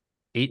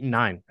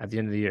 8-9 at the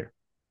end of the year.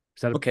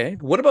 Is that Okay.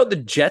 What about the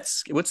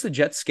Jets? What's the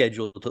Jets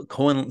schedule to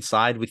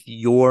coincide with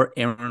your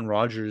Aaron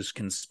Rodgers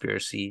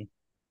conspiracy?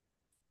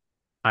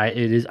 it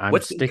is. I'm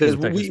What's sticking because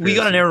with that we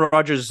got an conspiracy. Aaron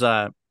Rodgers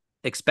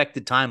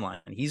expected timeline.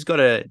 He's got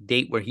a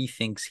date where he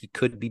thinks he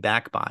could be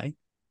back by,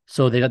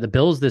 So they got the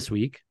Bills this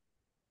week.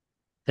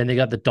 Then they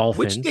got the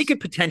which they Dolphins. could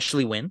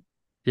potentially win.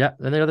 Yeah.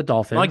 Then they got the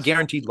Not a Dolphins.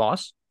 guaranteed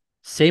loss.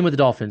 Same with the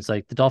Dolphins.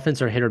 Like the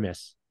Dolphins are hit or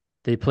miss.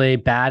 They play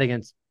bad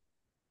against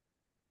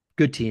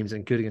good teams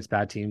and good against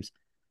bad teams.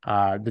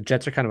 The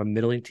Jets are kind of a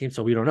middling team,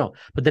 so we don't know.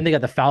 But then they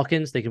got the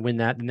Falcons, they can win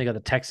that. Then they got the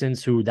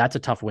Texans, who that's a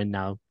tough win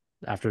now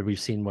after we've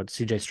seen what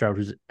CJ Stroud,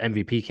 who's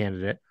MVP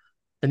candidate.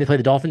 Then they play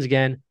the Dolphins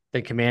again,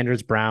 then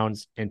Commanders,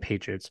 Browns, and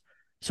Patriots.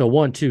 So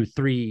 1, 2,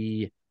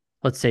 3,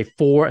 let's say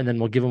four, and then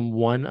we'll give them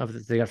one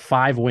of they got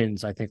 5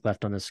 wins, I think,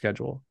 left on the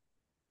schedule.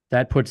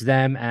 That puts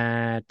them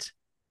at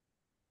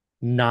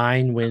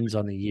 9 wins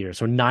on the year.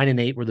 So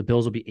 9-8, where the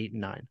Bills will be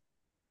 8-9. Okay.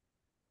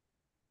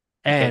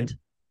 And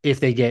if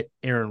they get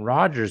Aaron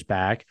Rodgers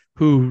back,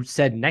 who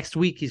said next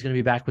week he's going to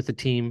be back with the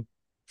team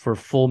for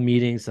full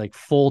meetings, like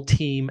full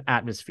team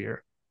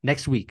atmosphere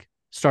next week,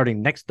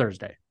 starting next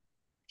Thursday.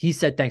 He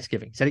said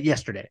Thanksgiving. He said it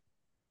yesterday.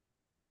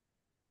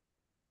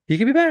 He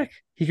could be back.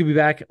 He could be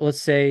back.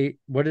 Let's say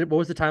what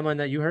was the timeline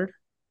that you heard?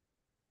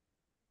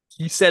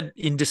 He said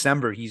in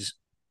December he's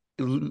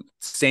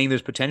saying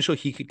there's potential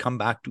he could come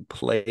back to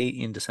play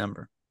in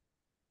December.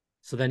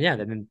 So then yeah,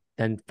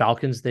 then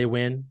Falcons they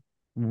win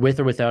with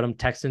or without him.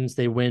 Texans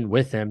they win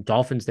with him.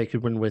 Dolphins they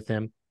could win with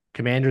him.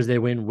 Commanders they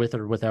win with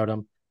or without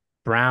him.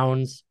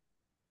 Browns,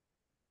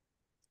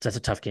 that's a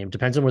tough game.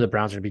 Depends on where the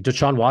Browns are going to be.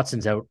 Deshaun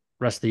Watson's out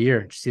rest of the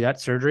year. Did you see that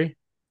surgery?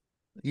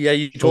 Yeah,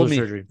 you told Shoulder me.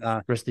 surgery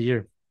rest of the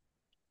year.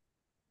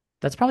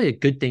 That's probably a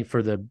good thing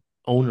for the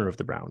owner of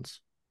the Browns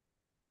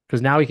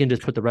because now he can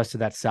just put the rest of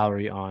that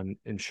salary on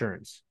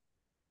insurance,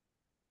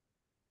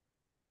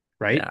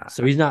 right? Yeah.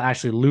 So he's not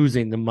actually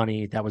losing the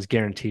money that was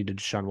guaranteed to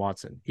Deshaun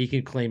Watson. He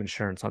can claim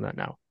insurance on that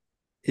now.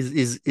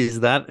 Is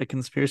that a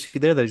conspiracy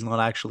there that he's not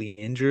actually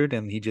injured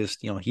and he just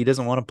he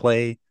doesn't want to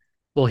play?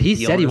 Well, he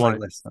The said he owner's like, wanted.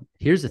 listen.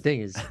 Here's the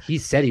thing: is he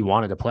said he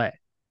wanted to play.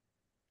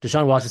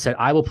 Deshaun Watson said,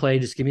 "I will play.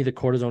 Just give me the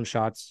cortisone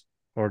shots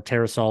or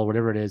Terrasol,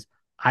 whatever it is.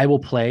 I will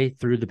play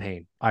through the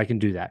pain. I can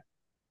do that."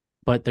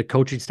 But the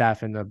coaching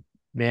staff and the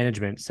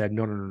management said,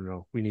 "No, no, no,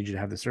 no. We need you to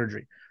have the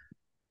surgery."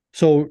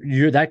 So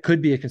that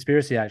could be a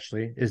conspiracy.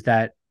 Actually, is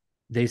that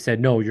they said,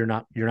 "No, you're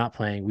not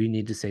playing. We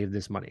need to save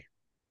this money."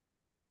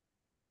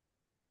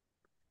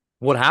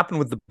 What happened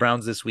with the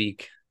Browns this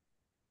week?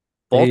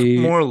 They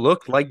Baltimore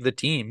looked like the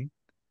team,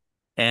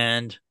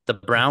 and the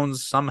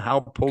Browns somehow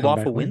pulled off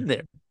a comeback win win,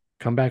 there.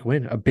 comeback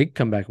win, a big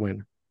comeback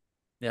win.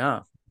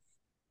 Yeah.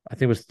 I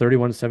think it was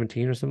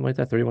 31-17 or something like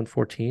that,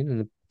 31-14.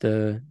 And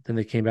then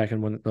they came back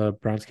and won the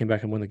Browns came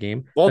back and won the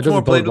game. That Baltimore doesn't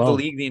bode played with the well.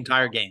 league the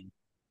entire game.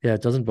 Yeah,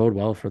 it doesn't bode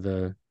well for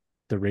the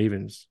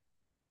Ravens.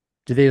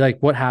 Did they like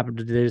what happened?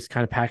 Did they just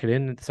kind of pack it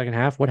in the second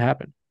half? What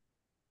happened?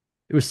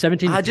 It was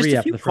 17 to Just 3 a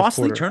after few the first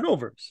costly quarter.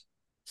 turnovers.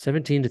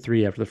 17 to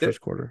 3 after the There,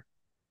 first quarter.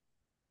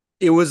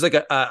 it was like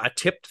a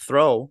tipped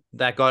throw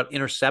that got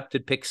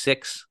intercepted, pick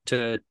six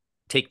to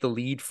take the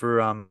lead for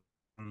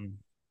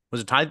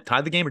was it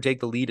tie the game or take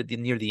the lead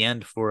near the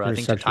end for I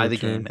think to Interception tie the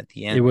game return. at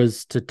the It end.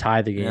 was to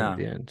tie the game at Yeah,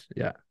 the end.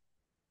 Yeah.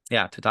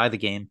 yeah, to tie the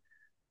game.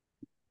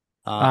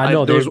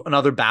 No, There they was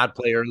another bad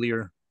play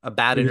earlier, a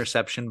bad it was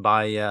interception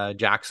by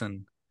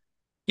Jackson.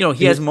 He it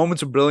has was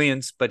moments of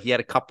brilliance, but he had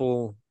a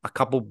couple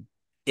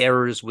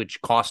errors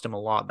which cost him a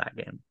lot that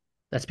game.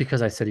 that's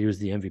because I said he was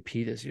the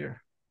MVP this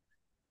year.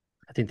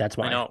 I think that's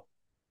I why. know.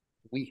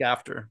 Week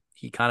after,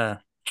 he kind of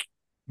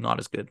not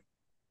as good.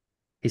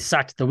 He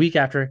sucked. The week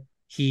after,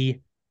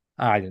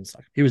 I didn't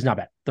suck. He was not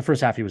bad. The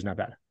first half, he was not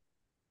bad.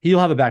 He'll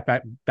have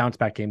a bounce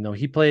back game though.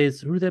 He plays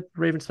who the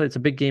Ravens play. It's a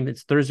big game.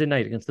 It's Thursday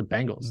night against the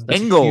Bengals.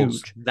 That's Bengals,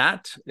 huge.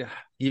 that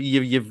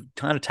you've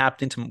kind of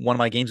tapped into one of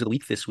my games of the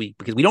week this week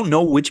because we don't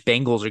know which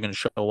Bengals are going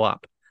to show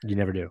up. You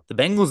never do. The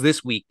Bengals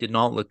this week did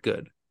not look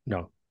good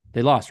No,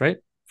 they lost, right?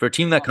 for a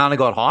team that kind of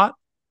got hot.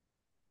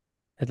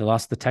 And they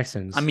lost the I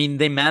Texans. mean,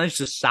 they managed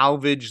to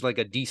salvage like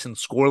a decent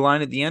score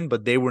line at the end,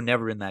 but they were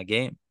never in that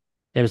game.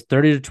 It was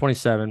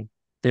 30-27.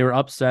 They were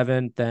up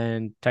 7.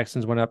 Then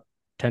Texans went up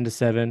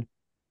 10-7.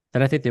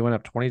 Then I think they went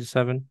up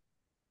 20-7.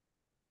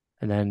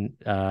 And then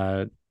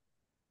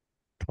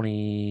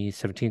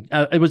 2017.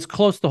 It was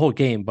close the whole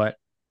game, but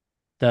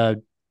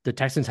the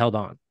Texans held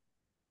on.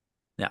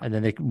 Yeah. And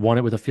then they won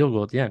it with a field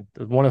goal at the end.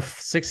 One of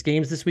 6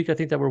 games this week, I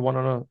think, that were won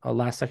on a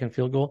last second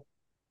field goal.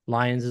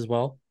 Lions as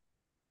well.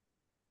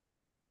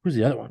 Who's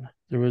the other one?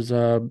 There was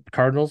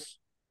Cardinals.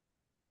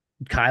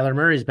 Kyler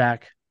Murray's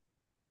back.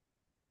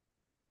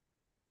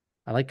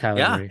 I like Kyler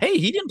Yeah. Murray. Hey,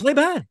 he didn't play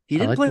bad. He I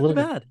didn't like the play little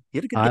guy. bad. He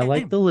had a I good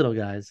like game. the little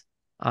guys.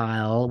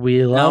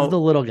 We love Now, the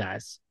little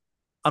guys.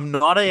 I'm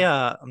not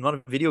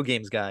a video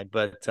games guy,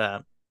 but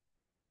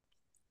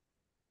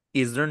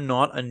is there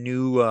not a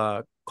new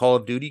Call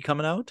of Duty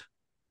coming out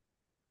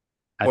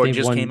I or think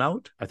just came one.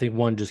 out? I think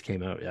one just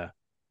came out. Yeah.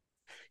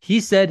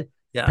 He said.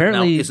 Yeah. Now,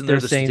 Apparently, isn't they're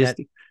there the saying that.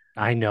 statistic?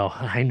 I know.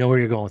 I know where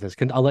you're going with this.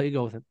 I'll let you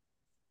go with it.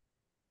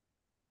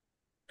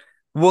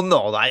 Well,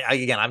 no,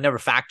 again, I've never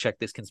fact checked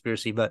this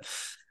conspiracy, but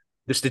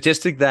the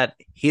statistic that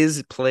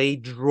his play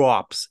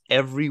drops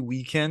every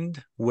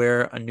weekend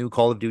where a new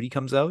Call of Duty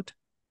comes out.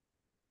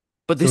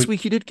 But So, this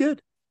week he did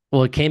good.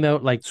 well, it came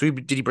out like So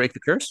did he break the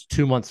curse?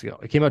 2 months ago.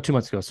 It came out 2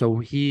 months ago. So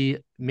he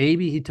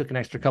took an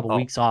extra couple Oh,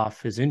 weeks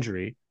off his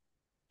injury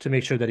to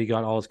make sure that he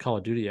got all his Call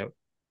of Duty out.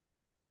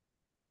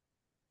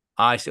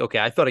 I see. Okay,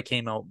 I thought it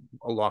came out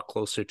a lot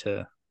closer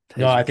to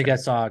No, his I think I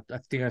return. saw. I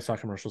think I saw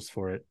commercials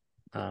for it,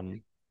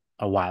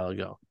 a while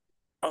ago.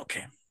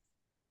 Okay.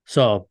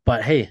 So,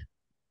 but hey,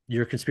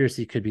 your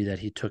conspiracy could be that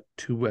he took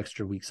 2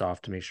 extra weeks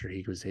off to make sure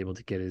he was able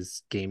to get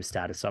his game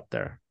status up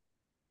there.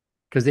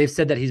 Because they've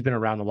said that he's been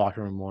around the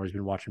locker room more. He's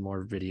been watching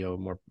more video,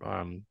 more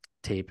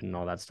tape, and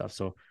all that stuff.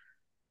 So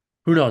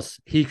who knows?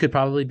 He could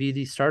probably be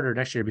the starter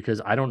next year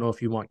because I don't know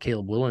if you want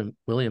Caleb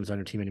Williams on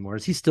your team anymore.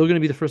 Is he still going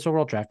to be the first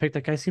overall draft pick?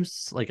 That guy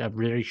seems like a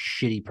very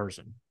shitty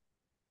person.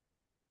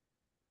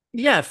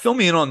 Yeah, fill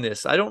me in on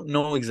this. I don't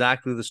know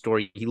exactly the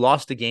story. He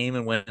lost a game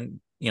and went,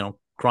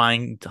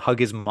 crying to hug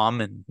his mom,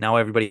 and now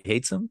everybody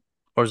hates him.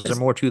 Or is there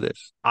more to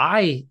this?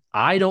 I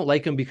don't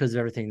like him because of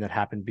everything that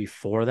happened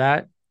before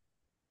that,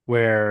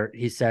 where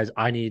he says,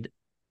 I'm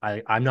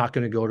not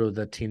going to go to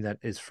the team that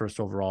is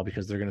first overall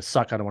because they're going to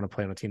suck. I don't want to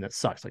play on a team that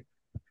sucks. Like,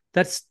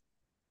 that's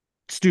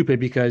stupid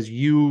because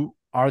you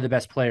are the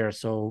best player.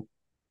 So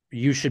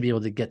you should be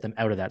able to get them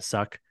out of that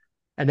suck.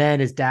 And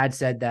then his dad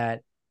said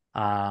that,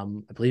 I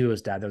believe it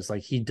was dad that was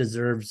like, he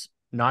deserves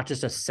not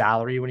just a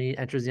salary when he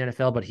enters the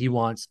NFL, but he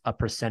wants a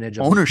percentage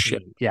of the Ownership.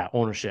 team. Yeah,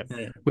 ownership,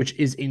 Yeah. which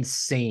is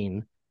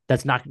insane.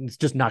 It's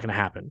just not going to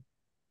happen.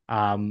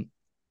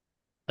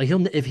 Like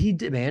if he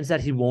demands that,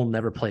 he will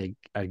never play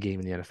a game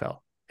in the NFL.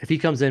 If he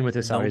comes in with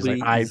his salary, he's like,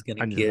 Nobody is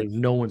gonna give.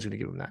 no one's going to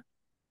give him that.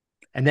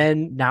 And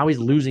then now he's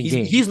losing He's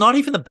games. not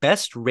even the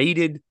best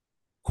rated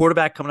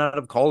quarterback coming out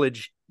of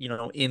college,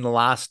 in the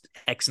last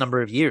X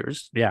number of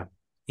years. Yeah.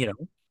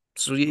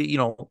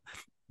 So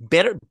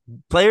better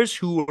players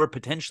who are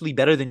potentially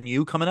better than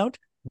you coming out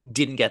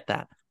didn't get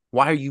that.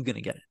 Why are you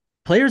gonna get it?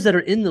 Players that are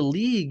in the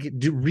league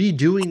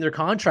redoing their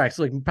contracts,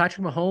 like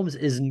Patrick Mahomes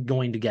isn't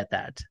going to get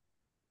that.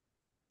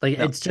 Like,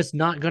 No. it's just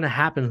not going to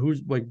happen.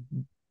 Who's like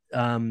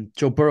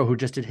Joe Burrow, who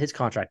just did his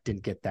contract,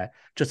 didn't get that.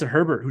 Justin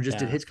Herbert, who just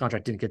did his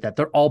contract, didn't get that.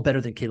 They're all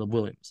better than Caleb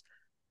Williams.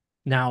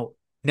 Now,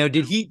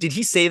 did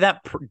he say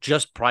that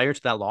just prior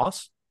to that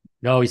loss?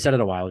 no, he said it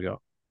a while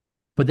ago.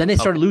 But then they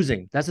started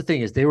losing. That's the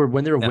thing is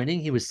when they were winning,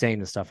 he was saying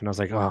this stuff, and I was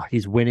like, oh,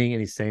 he's winning and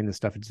he's saying this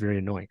stuff. It's very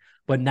annoying.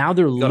 But now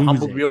they're Got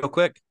humbled losing. real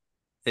quick.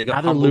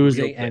 Now they're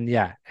losing, and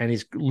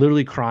he's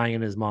literally crying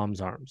in his mom's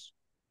arms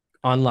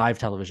on live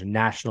television,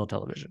 national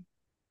television.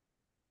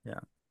 Yeah.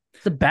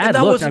 It's a bad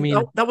look.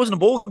 That wasn't a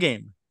bowl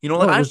game. No,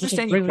 I it was just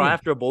a understand you regular cry game.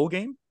 after a bowl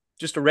game,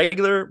 just a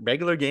regular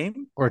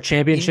game Or a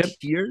championship. in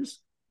tears.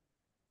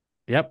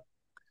 Yep.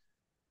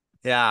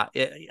 Yeah,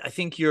 I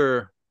think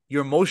your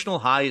emotional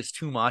high is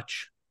too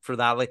much for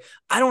that. Like,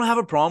 I don't have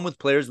a problem with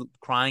players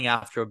crying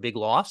after a big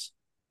loss.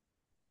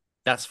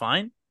 That's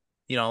fine.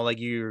 Like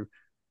you're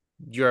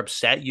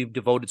upset. You've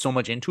devoted so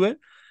much into it.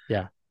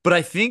 Yeah. But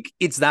I think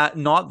it's that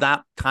not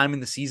that time in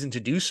the season to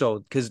do so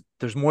because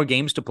there's more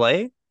games to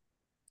play.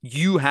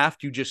 You have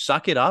to just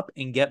suck it up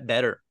and get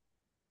better,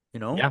 you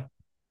know? Yeah,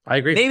 I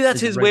agree. Maybe that's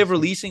It's his right way to of see.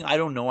 releasing. I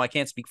don't know. I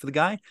can't speak for the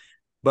guy,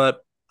 but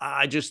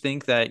I just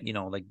think that,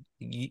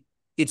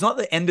 it's not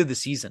the end of the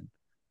season.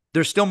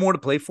 There's still more to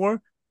play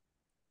for.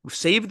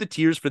 Save the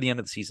tears for the end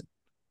of the season.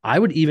 I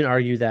would even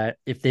argue that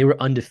if they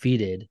were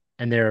undefeated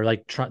and they're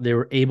like they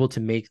were able to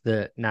make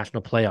the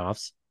national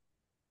playoffs,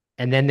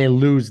 and then they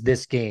lose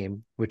this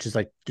game, which is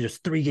like there's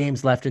 3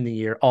 games left in the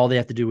year. All they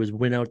have to do is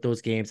win out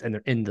those games, and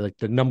they're in the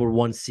number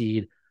one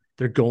seed.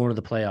 They're going to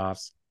the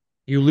playoffs.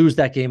 You lose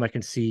that game, I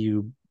can see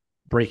you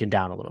breaking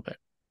down a little bit.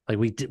 Like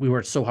we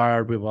worked so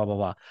hard, blah blah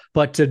blah.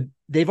 But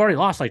they've already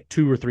lost like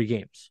 2 or 3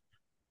 games.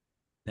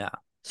 Yeah.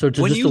 So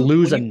to When just to you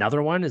lose when you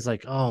another one is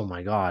like, oh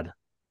my god.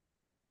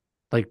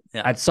 Like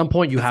yeah. at some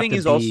point, you The have thing to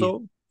is be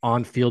also,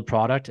 on field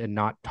product and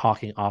not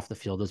talking off the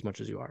field as much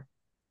as you are.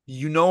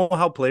 you know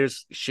how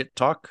players shit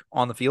talk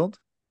on the field,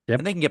 and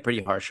Yep. they can get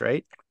pretty harsh,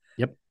 right?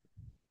 Yep.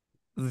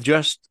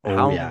 Just Oh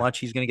how yeah. much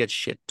he's gonna get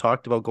shit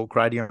talked about. Go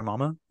cry to your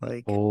mama.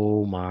 Like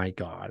Oh my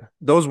god.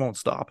 those won't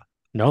stop.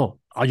 No,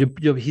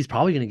 he's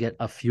probably going to get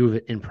a few of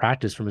it in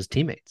practice from his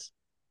teammates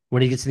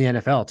when he gets to the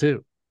NFL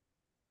too,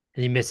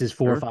 and he misses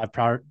Sure. 4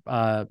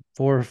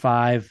 or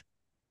 5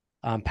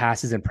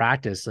 passes in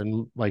practice,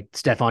 and like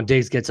Stefan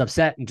Diggs gets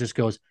upset and just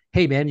goes,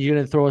 "Hey man, you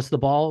going to throw us the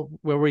ball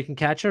where we can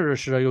catch it, or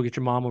should I go get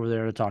your mom over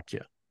there to talk to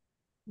you?"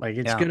 Like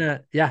it's Yeah.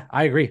 gonna, yeah,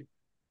 I agree,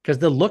 because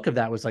the look of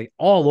that was like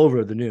all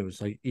over the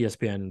news, like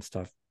ESPN and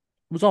stuff.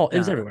 It was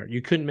Yeah. everywhere.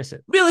 You couldn't miss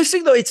it.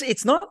 Realistic though,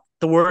 it's not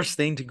the worst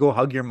thing to go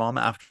hug your mama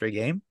after a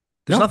game.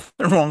 There's No,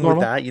 nothing wrong with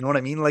normal. that. You know what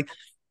I mean? Like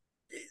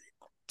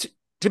to,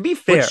 to be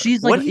But fair,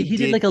 she's like, what he he did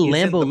did like a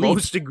isn't the Lambo leap.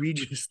 most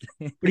egregious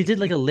thing. But he did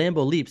like a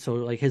Lambo leap. So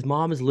like his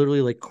mom is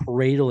literally like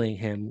cradling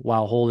him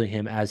while holding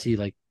him as he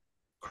like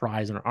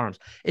cries in her arms.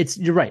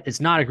 You're right. It's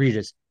not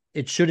egregious.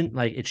 It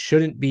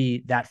shouldn't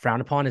be that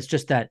frowned upon. It's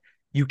just that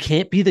you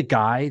can't be the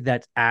guy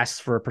that asks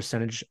for a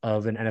percentage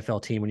of an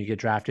NFL team when you get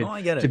No, drafted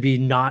I get to it. be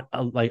not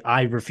like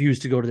I refuse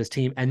to go to this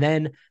team, and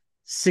then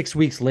 6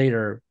 weeks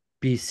later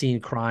be seen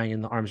crying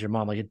in the arms of your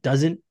mom. Like it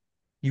doesn't.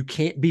 You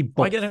can't be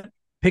No, I both. get it.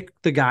 Pick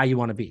the guy you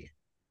want to be.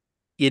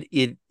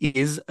 It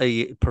is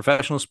a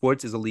professional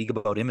sports is a league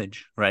about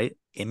image, right?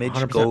 Image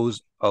 100%.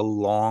 goes a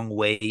long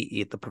way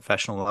at the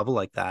professional level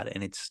like that.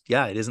 And it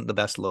isn't the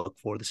best look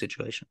for the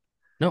situation.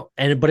 No,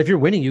 but if you're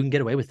winning, you can get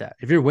away with that.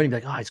 If you're winning,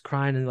 like, oh, he's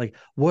crying and like,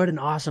 what an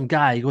awesome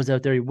guy. He goes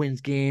out there, he wins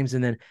games,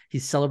 and then he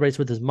celebrates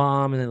with his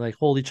mom, and then like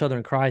hold each other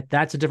and cry.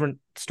 That's a different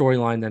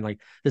storyline than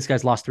like this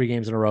guy's lost 3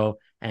 games in a row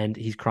and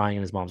he's crying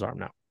in his mom's arms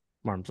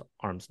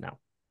now.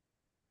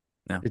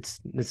 Yeah.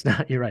 It's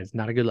not. You're right. It's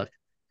not a good look.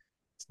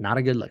 It's not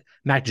a good look.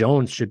 Mac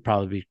Jones should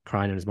probably be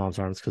crying in his mom's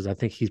arms because I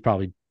think he's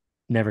probably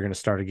never going to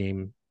start a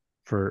game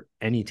for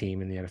any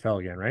team in the NFL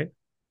again, right?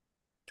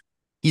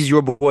 He's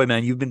your boy,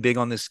 man. You've been big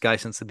on this guy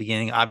since the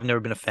beginning. I've never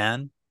been a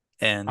fan.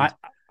 I And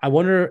I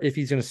wonder if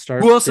he's going to who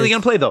start else are they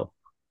going to this. play, though?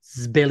 This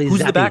is Bailey Who's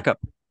the Zappi. backup?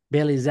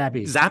 Bailey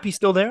Zappi. Zappy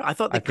still there? I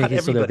thought I they think cut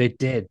he's still there.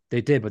 everybody.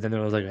 They did, but then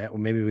there was like, well,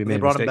 maybe we When they made a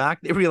brought him mistake.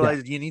 back, they Yeah,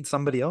 realized you need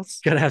somebody else.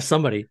 gotta have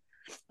somebody.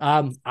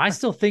 I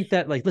still think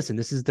that like, listen,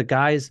 this is the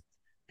guy's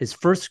his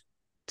first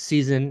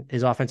season.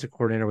 His offensive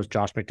coordinator was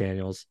Josh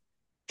McDaniels.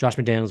 Josh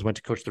McDaniels went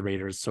to coach the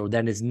Raiders. So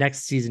then his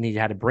next season, he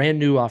had a brand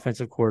new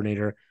offensive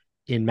coordinator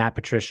in Matt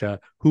Patricia,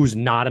 who's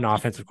not an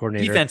offensive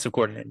coordinator. Defensive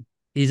coordinator.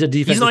 He's a He's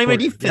defensive not even a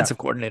coordinator. Yeah, defensive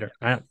coordinator.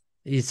 I know.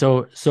 He's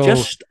so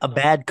Just a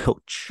bad the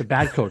coach.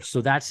 bad coach.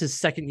 So that's his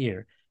second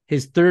year.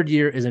 His third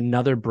year is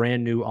another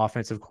brand new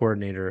offensive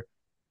coordinator.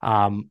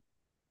 Um,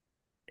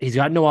 he's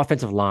got no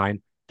offensive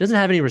line. Doesn't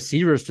have any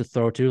receivers to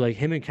throw to. Like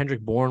him and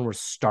Kendrick Bourne were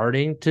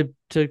starting to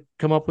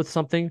come up with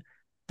something.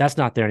 That's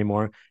not there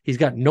anymore. He's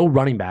got no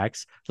running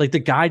backs. Like the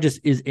guy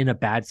just is in a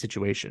bad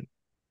situation.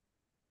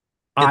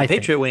 Yeah, the I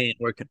think. Patriot way ain't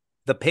working.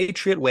 The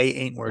Patriot way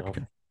ain't No,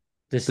 working.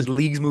 this The is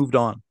league's moved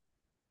on.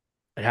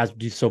 it has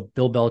so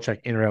Bill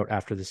Belichick in or out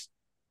after this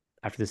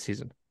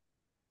season.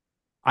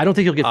 I don't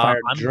think he'll get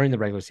fired I'm during the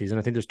regular season.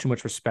 I think there's too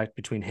much respect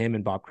between him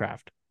and Bob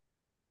Kraft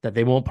that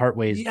they won't part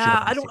ways Yeah, during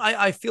the I don't. season.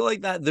 I feel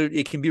like that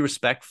it can be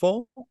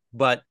respectful,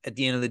 but at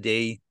the end of the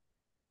day,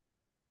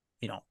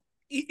 you know,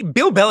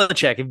 Bill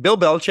Belichick. If Bill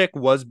Belichick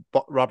was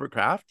Robert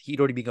Kraft, he'd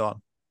already be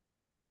gone.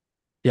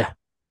 Yeah,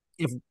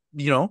 If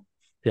you know,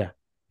 yeah,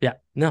 yeah.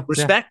 No, yeah.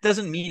 respect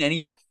doesn't mean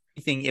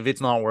anything if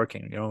it's not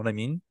working. You know what I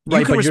mean? You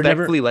Right, can but you're never.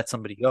 respectfully let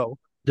somebody go.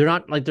 They're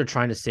not like they're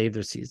trying to save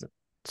their season.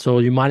 So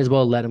you might as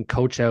well let him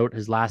coach out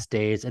his last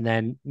days, and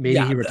then maybe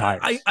Yeah, he I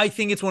retires. I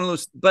think it's one of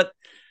those, but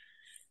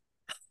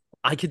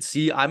I could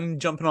see I'm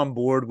jumping on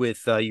board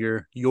with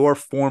your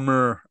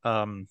former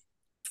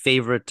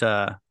favorite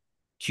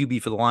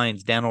QB for the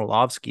Lions, Dan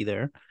Orlovsky.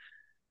 There,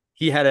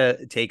 he had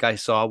a take I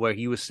saw where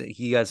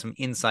he got some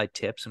inside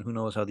tips, and who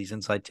knows how these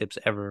inside tips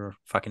ever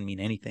fucking mean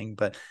anything.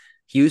 But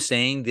he was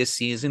saying this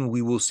season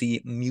we will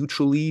see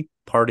mutually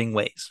parting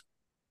ways,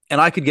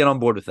 and I could get on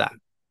board with that.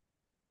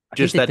 I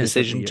think Just they that finish out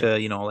the decision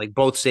year. to like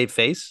both save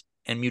face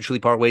and mutually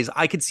part ways.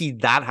 I could see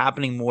that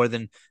happening more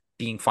than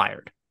being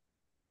fired.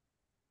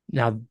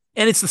 Now,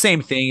 And it's the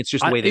same thing. It's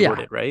just the way they word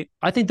yeah, it, right?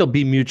 I think there'll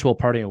be mutual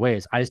parting of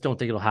ways. I just don't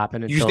think it'll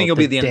happen You just think until it'll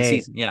be at the end of the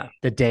season. Yeah.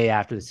 the day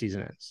after the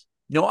season ends.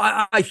 No,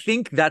 I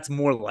think that's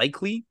more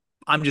likely.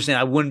 I'm just saying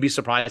I wouldn't be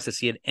surprised to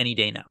see it any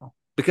day now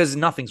because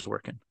nothing's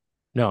working.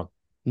 No,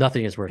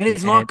 nothing is And working.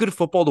 it's And not good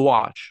football to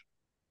watch.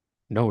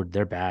 no,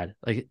 they're bad.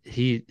 Like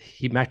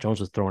Mac Jones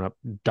was throwing up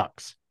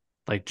ducks,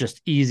 like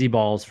just easy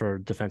balls for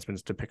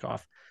defensemen to pick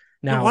off.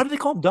 Yeah, why Now, do they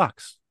call them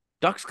ducks?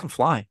 Ducks can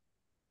fly.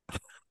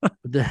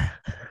 the,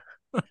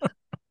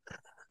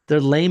 they're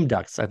lame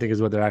ducks, I think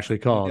is what they're actually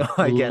called.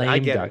 I get it. I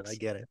Lame get it. I ducks.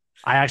 get it.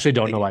 I actually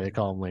don't I know get why they it.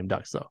 call them lame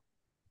ducks though.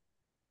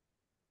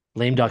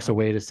 Lame ducks a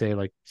way to say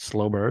like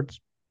slow birds.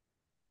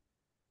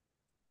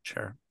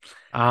 Sure.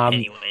 Um.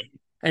 Anyway,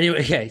 Anyway,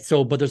 okay.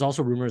 So, but there's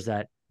also rumors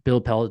that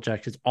Bill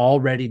Belichick is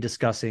already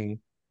discussing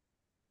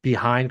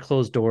behind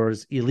closed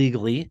doors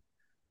illegally,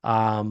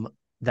 um,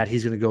 that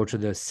he's going to go to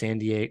the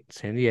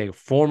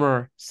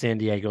former San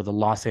Diego, the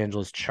Los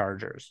Angeles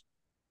Chargers,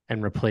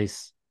 and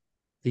replace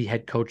the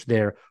head coach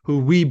there, who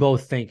we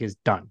both think is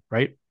done.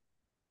 Right?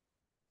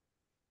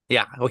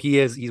 yeah. Well, he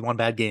is. He's one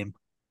bad game.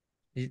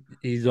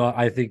 He's.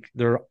 I think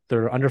they're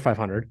under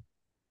 500.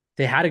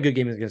 They had a good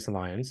game against the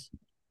Lions.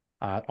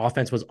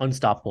 Offense was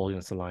unstoppable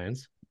against the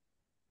Lions.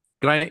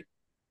 Can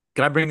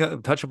I bring a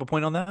touch up a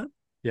point on that?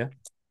 Yeah.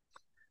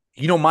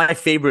 You know, my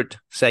favorite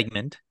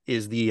segment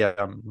is the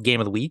game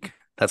of the week.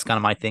 That's kind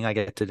of my thing. I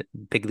get to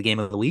pick the game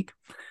of the week.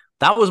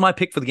 That was my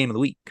pick for the game of the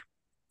week.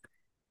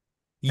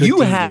 Good You team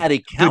game. had a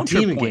Good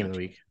team in game of counterpoint. the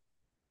week.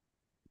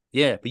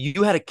 Yeah, but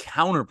you had a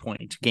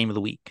counterpoint game of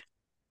the week.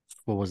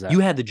 What was that? You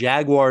had the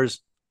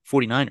Jaguars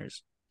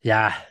 49ers.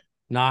 Yeah,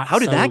 not How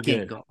did so that game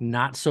good. go?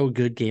 Not so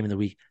good game of the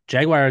week.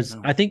 Jaguars,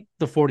 No. I think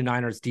the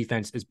 49ers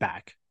defense is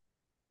back.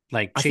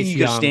 Like I think Chase you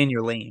got to stay Young in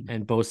your lane.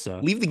 and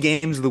Bosa. Leave the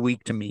games of the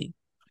week to me.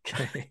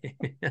 Okay.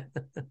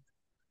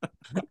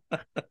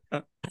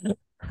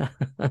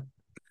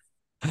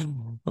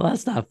 Well,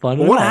 that's not fun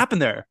But at what all.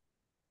 happened there?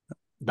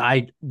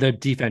 The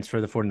defense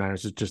for the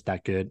 49ers is just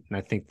that good. And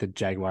I think the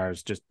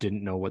Jaguars just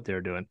didn't know what they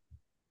were doing.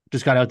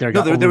 Just got out there,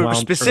 No, got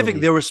overwhelmed early.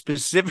 there was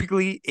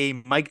specifically a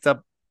mic'd up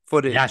Yeah, I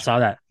footage saw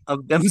that.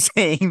 of them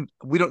saying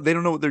they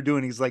don't know what they're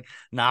doing. He's like,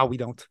 nah, we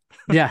don't.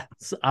 Yeah.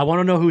 So I want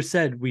to know who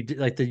said we did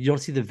like you don't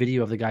see the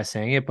video of the guy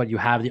saying it, but you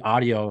have the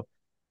audio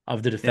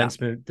of the Yeah.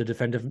 defenseman,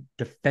 the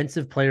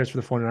defensive players for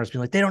the 49ers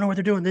being like, they don't know what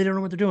they're doing. They don't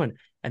know what they're doing.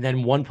 And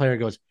then one player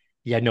goes,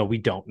 yeah, no, we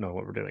don't know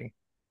what we're doing.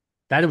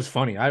 That was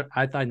funny. I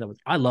thought that was,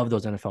 I love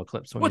those NFL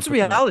clips when you What's the put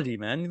them up. reality,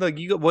 man? Like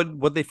you got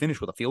what they finished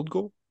with a field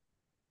goal?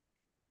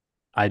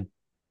 I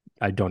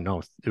I don't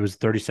know. It was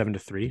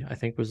 37-3, I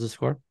think was the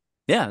score.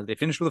 Yeah, they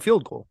finished with a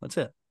field goal. That's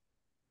it.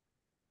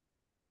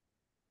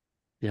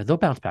 Yeah, they'll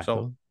bounce back So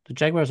though. The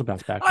Jaguars will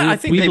bounce back. I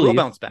think We they will believe.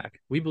 bounce back.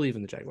 We believe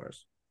in the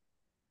Jaguars.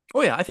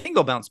 Oh yeah, I think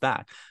they'll bounce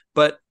back.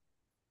 But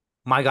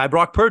my guy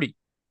Brock Purdy,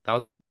 that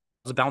was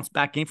a bounce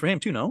back game for him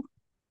too. No,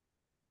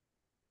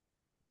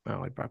 I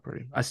don't like Brock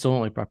Purdy. I still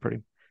don't like Brock Purdy.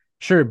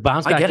 Sure,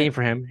 bounce I back get game it.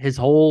 for him.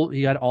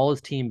 He got all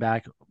his team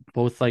back,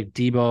 both like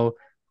Debo,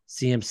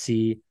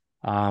 CMC,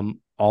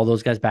 all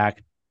those guys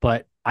back.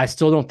 But I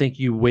still don't think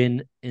you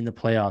win in the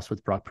playoffs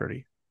with Brock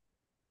Purdy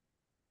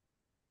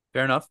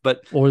Fair enough.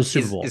 But or the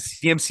Super is Bowl.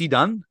 CMC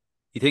done?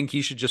 You think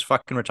he should just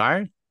fucking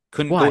retire?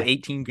 Couldn't go Why?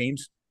 18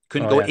 games.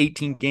 Couldn't Oh go yeah,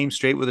 18 games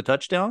straight with a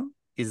touchdown.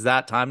 Is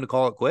that time to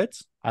call it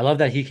quits? I love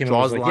that he came and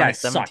was Draws the like, "Yeah, line I at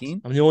sucked.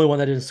 17. I'm the only one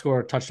that didn't score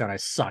a touchdown. I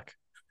suck."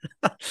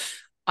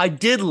 I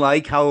did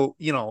like how,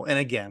 and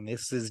again,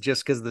 this is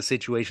just because of the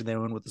situation they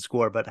were in with the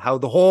score, but how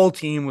the whole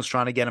team was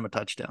trying to get him a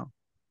touchdown.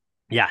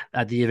 Yeah,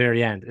 at the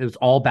very end, it was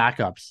all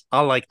backups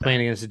I like that.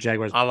 playing against the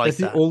Jaguars. I like That's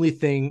the that. only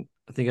thing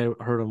I think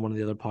I heard on one of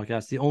the other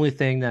podcasts. The only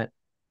thing that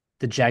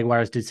the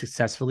Jaguars did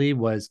successfully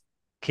was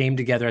came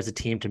together as a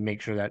team to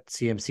make sure that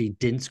CMC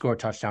didn't score a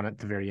touchdown at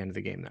the very end of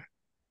the game there.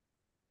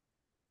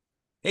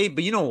 Hey,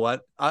 but you know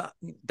what?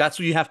 That's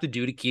what you have to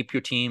do to keep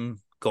your team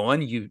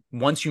going.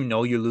 Once you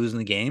know you're losing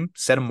the game,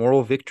 set a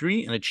moral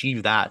victory and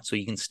achieve that, so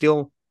you can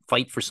still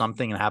fight for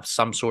something and have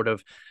some sort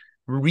of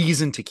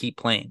reason to keep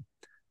playing.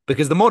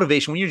 Because the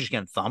motivation when you're just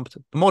getting thumped,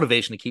 the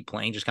motivation to keep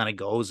playing just kind of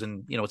goes,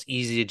 and it's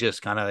easy to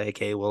just kind of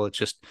okay, well, it's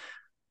just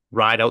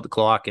ride out the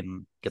clock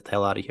and get the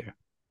hell out of here.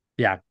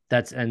 Yeah,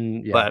 But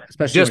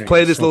especially when just you're play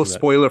getting this smoked little with it.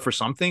 spoiler for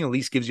something, at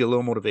least gives you a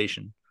little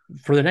motivation.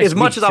 For the next As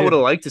much week as I would have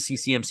too. liked to see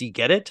CMC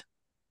get it,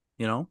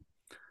 you know,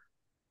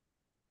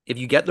 if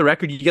you get the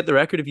record, you get the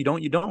record. If you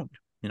don't, you don't.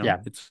 Yeah,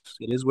 It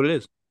is what it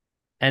is.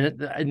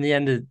 and in the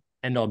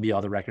end all be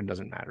all, the record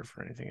doesn't matter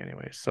for anything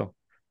anyway. So,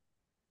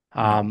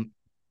 No,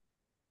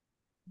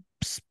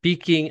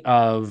 speaking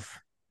of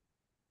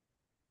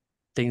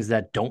things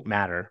that don't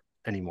matter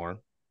anymore,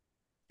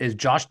 is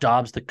Josh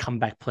Dobbs the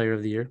comeback player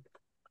of the year?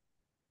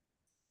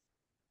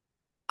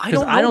 I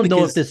Because don't I know don't know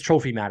if because this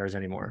trophy matters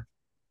anymore.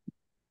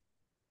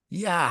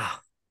 yeah,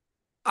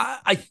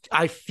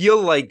 I feel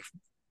like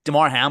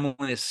Damar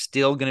Hamlin is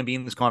still going to be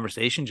in this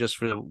conversation just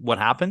for what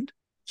happened.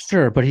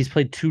 Sure, but he's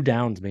played two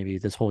downs maybe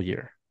this whole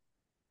year.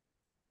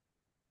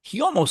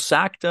 He almost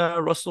sacked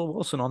Russell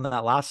Wilson on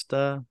that last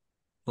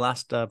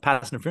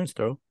pass interference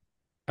throw.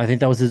 I think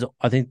that was his.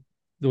 I think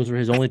those were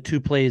his only two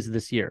plays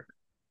this year.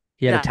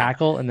 He had a Yeah,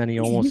 tackle, and then he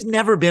he's almost.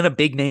 never been a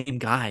big name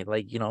guy.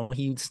 Like,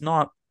 he's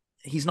not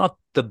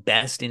the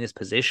best in his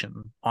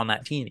position on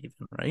that team, even,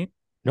 right?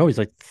 No, he's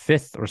like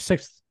fifth or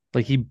sixth.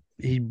 Like he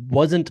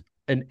wasn't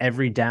an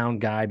every down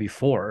guy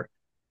before.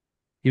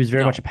 He was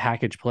very much a No.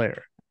 package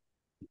player.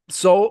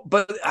 So,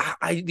 but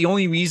the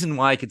only reason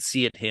why I could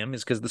see it him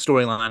is because the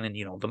storyline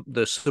and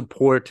the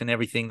support and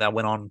everything that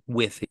went on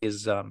with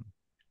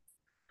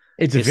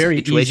It's a his very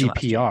situation easy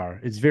last year.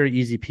 PR. It's very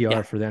easy PR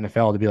Yeah, for the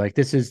NFL to be like,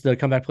 this is the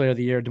comeback player of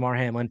the year, DeMar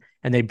Hamlin,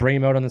 and they bring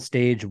him out on the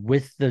stage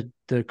with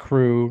the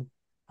crew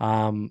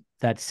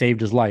that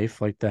saved his life,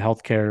 like the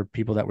healthcare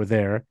people that were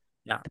there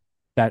yeah.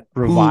 that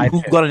Who revived who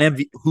him. got an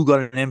who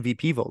got an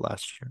MVP vote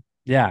last year?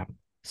 Yeah.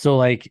 So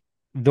like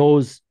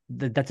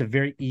that's a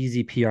very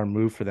easy PR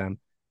move for them.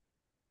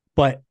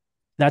 But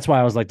that's why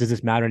I was like, does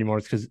this matter anymore?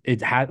 It's because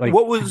it had like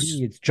What to me,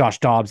 was it's Josh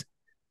Dobbs'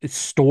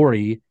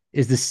 story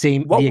is the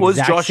what was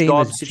exact Josh same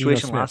as Dobbs' Geno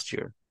situation Smith. last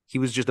year? He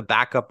was just a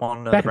backup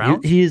on the Beckham,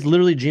 Browns. he is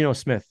literally Geno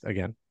Smith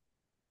again.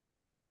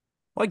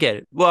 Well, I get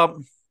it.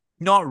 Well,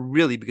 not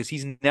really, because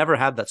he's never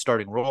had that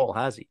starting role,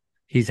 has he?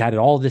 He's had it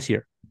all this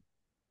year.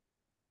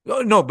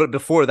 Oh, no, but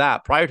before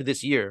that, prior to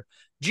this year,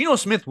 Geno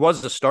Smith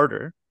was a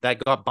starter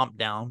that got bumped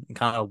down and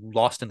kind of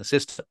lost in the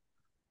system.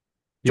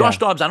 Josh Yeah.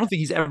 Dobbs, I don't think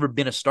he's ever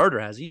been a starter,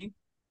 has he?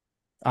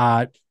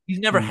 Uh He's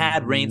never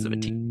had reins of a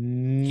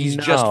team. He's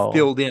just no.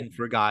 filled in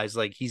for guys.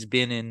 Like, he's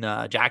been in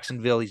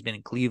Jacksonville, he's been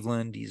in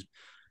Cleveland,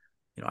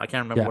 I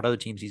can't remember Yeah. what other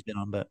teams he's been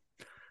on, but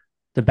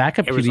The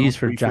backup Arizona QBs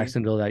for briefly.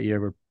 Jacksonville that year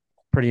were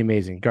pretty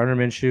amazing. Gardner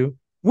Minshew,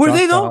 Were Josh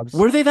they though? Dobbs,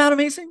 Were they that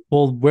amazing?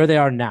 well, where they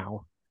are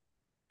now,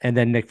 and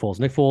then Nick Foles.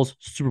 Nick Foles,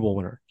 Super Bowl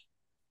winner.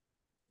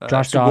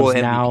 Josh Super Bowl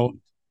Dobbs now MVP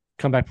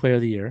comeback player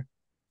of the year.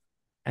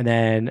 And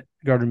then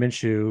Gardner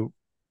Minshew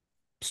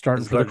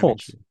starting is for the Gardner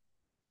Colts. Minshew.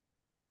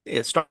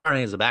 It's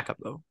starting as a backup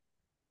though.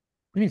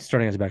 What do you mean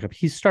starting as a backup?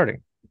 He's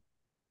starting.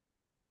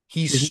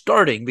 He's He's,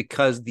 starting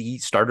because the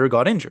starter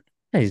got injured.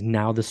 yeah, he's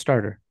now the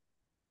starter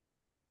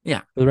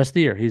Yeah. for the rest of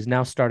the year. He's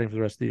now starting for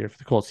the rest of the year for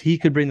the Colts. He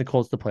could bring the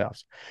Colts to the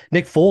playoffs.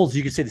 Nick Foles,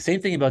 you could say the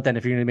same thing about that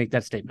if you're going to make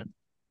that statement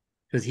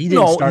because he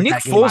didn't No, start Nick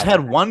that game Foles either.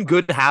 had one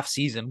good half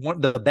season.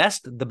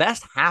 The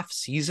best half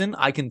season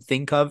I can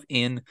think of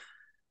in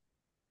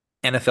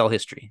NFL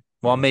history.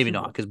 He Well, won the maybe Super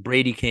not, Bowl. because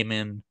Brady came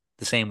in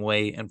the same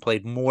way and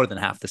played more than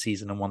half the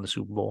season and won the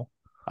Super Bowl.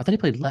 I thought he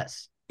played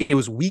less. It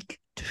was week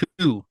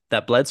 2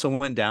 that Bledsoe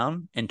went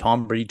down and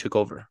Tom Brady took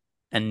over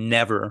and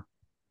never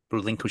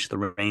relinquished the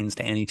reins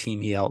to any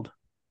team he held.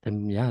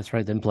 Then yeah, that's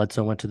right. Then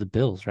Bledsoe went to the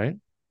Bills, right?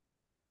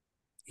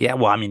 Yeah,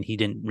 well, I mean, he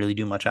didn't really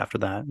do much after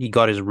that. He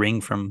got his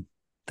ring from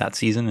that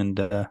season and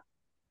kind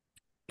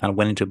of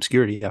went into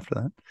obscurity after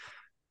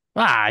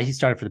that. He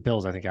started for the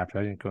Bills. I think after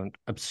I didn't go in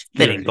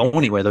They didn't obscurity. go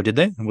anywhere, though, did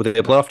they? Were they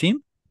a No, playoff team?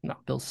 no,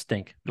 Bills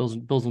stink. Bills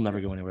will never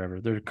go anywhere.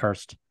 They're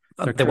cursed.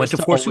 They're They went cursed to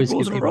to 4 Super always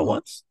Bowls give in a row people hope.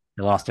 once.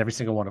 They lost every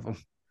single one of them.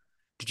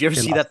 Did you ever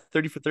They see lost. that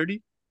 30 for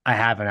 30? I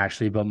haven't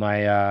actually, but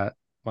my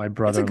It's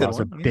brother a in law good is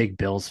a one. I mean, big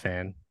Bills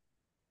fan.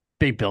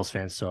 Big Bills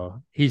fan,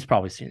 so he's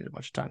probably seen it a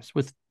bunch of times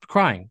with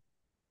crying.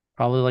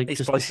 Probably like he's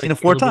just probably seen like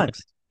it four Caleb Williams.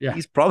 times. Yeah.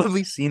 He's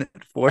probably seen it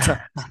 4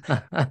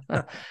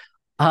 times.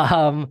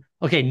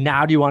 Okay,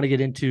 now do you want to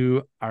get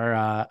into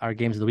our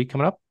games of the week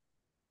coming up?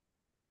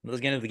 Let's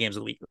get into the games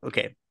of the week.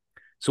 Okay.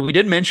 So we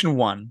did mention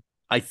one.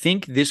 I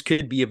think this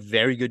could be a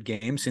very good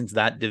game since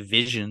that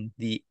division,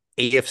 the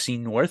AFC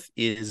North,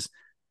 is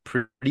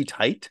pretty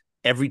tight.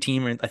 Every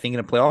team, I think, in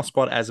a playoff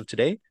spot as of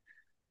today,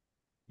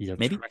 Yeah, that's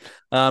maybe. correct.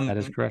 Um, That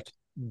is correct.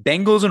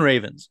 Bengals and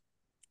Ravens.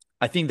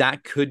 I think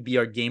that could be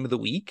our game of the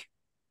week.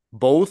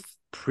 Both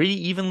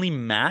pretty evenly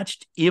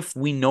matched if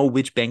we know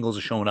which Bengals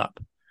are showing up.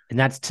 And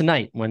that's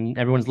tonight when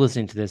everyone's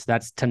listening to this.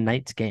 That's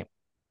tonight's game.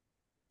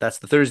 That's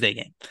the Thursday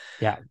game.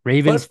 Yeah,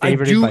 Ravens But I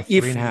favorited do, by three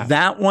if and a half.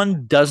 that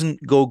one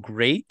doesn't go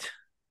great,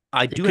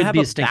 I It do could have be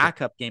a a stinker.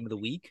 backup game of the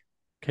week.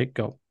 Okay,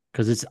 go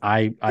because I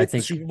It's the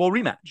think Super Bowl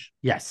rematch.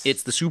 yes.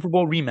 It's the Super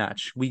Bowl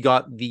rematch. We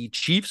got the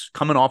Chiefs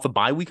coming off a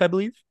bye week, I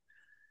believe,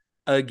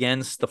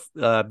 against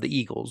the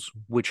Eagles,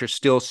 which are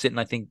still sitting,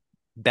 I think,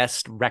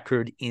 best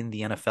record in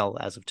the NFL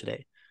as of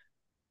today.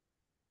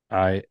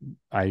 I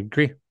I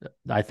agree.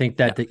 I think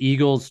Yeah. that the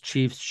Eagles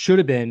Chiefs should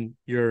have been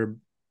your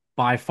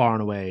by far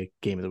and away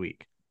game of the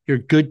week. Your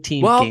good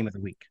team game Well, of the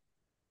week.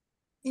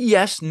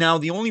 yes. Now,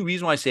 the only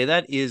reason why I say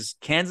that is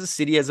Kansas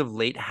City, as of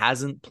late,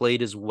 hasn't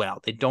played as well.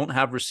 They don't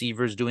have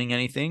receivers doing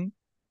anything,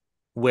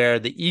 where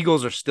the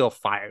Eagles are still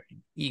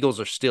firing. Eagles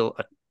are still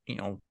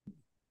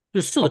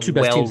They're still a the two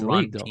best teams in the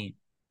league, well-run though. team.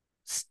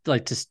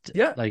 Like just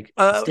Yeah. like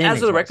As for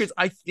standings the wise. records,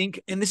 I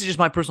think, and this is just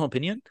my personal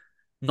opinion,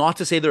 not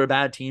to say they're a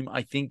bad team.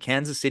 I think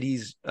Kansas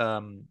City's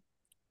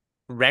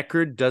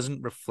record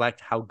doesn't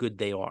reflect how good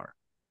they are.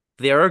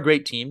 They are a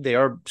great team. They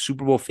are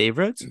Super Bowl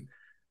favorites,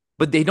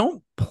 but they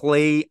don't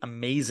play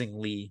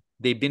amazingly.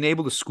 They've been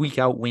able to squeak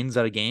out wins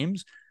out of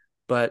games,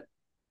 but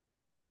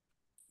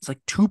it's like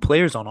two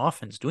players on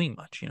offense doing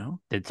much.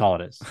 It's all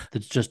it is.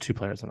 It's just two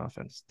players on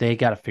offense. They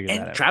got to figure that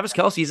And out. Travis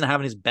Kelce isn't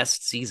having his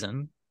best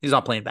season. He's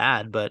not playing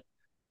bad, but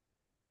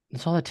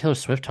It's all that Taylor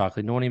Swift talk.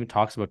 Like no one even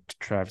talks about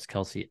Travis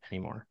Kelce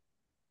anymore.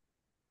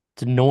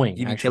 It's annoying,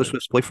 You mean Taylor actually.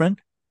 Swift's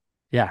boyfriend?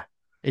 Yeah.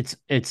 It's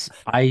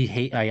I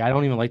hate I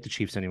don't even like the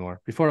Chiefs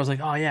anymore. Before I was like,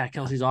 oh yeah,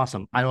 Kelsey's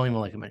awesome. I don't even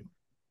like him anymore.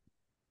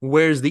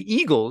 Whereas the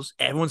Eagles,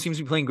 everyone seems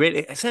to be playing great,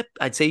 except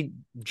I'd say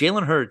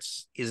Jalen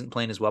Hurts isn't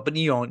playing as well, but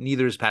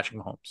neither is Patrick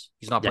Mahomes.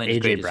 He's not Yeah, playing as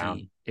AJ great as Brown.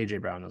 he.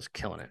 AJ Brown was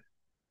killing it.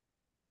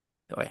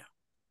 Oh yeah,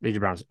 AJ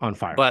Brown's on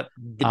fire. but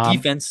Um,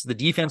 the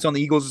defense on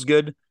the Eagles is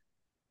good.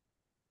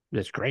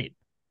 it's great.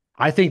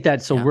 I think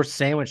that so Yeah, we're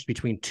sandwiched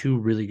between two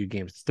really good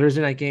games.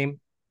 Thursday night game,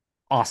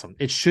 awesome.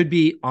 It should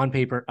be on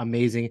paper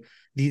amazing.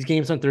 These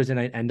games on Thursday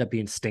night end up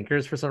being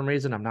stinkers for some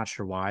reason. I'm not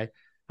sure why.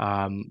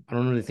 I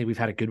don't really think we've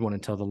had a good one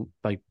until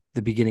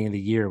the beginning of the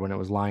year when it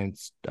was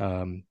Lions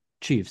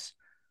Chiefs.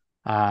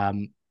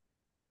 Um,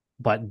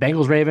 but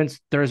Bengals Ravens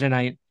Thursday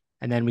night,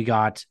 and then we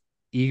got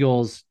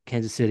Eagles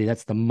Kansas City.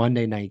 That's the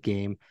Monday night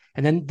game,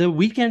 and then the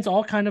weekends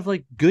all kind of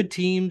like good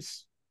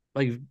teams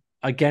like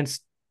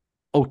against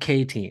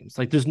okay teams.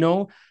 Like there's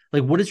no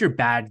like what is your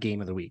bad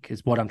game of the week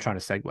is what I'm trying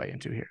to segue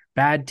into here.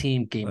 Bad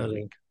team game of the uh,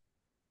 week.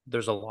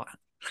 there's a lot.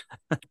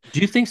 Do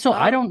you think so?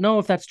 I Uh, don't know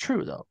if that's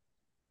true though.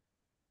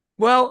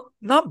 well,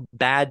 not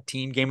bad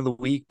team game of the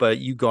week, but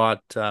you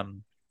got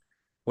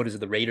what is it?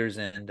 The Raiders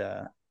and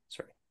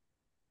sorry,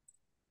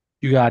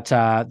 You got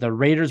the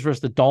Raiders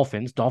versus the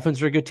Dolphins.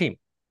 Dolphins are a good team.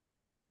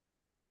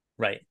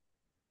 right?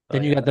 Oh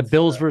Then you yeah, got the that's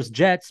Bills versus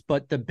Jets,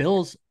 but the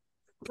Bills,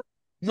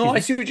 no. excuse I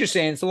me, see what you're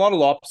saying. It's a lot of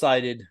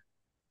lopsided.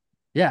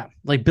 yeah,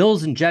 like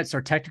Bills and Jets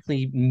are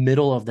technically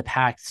middle of the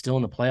pack, still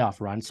in the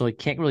playoff run, so you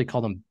can't really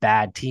call them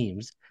bad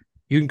teams.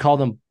 You can call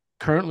them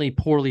currently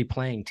poorly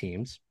playing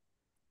teams.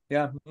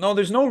 Yeah. No,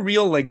 there's no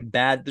real like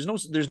bad.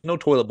 There's no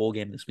toilet bowl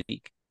game this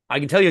week. I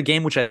can tell you a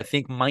game which I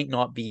think might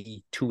not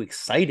be too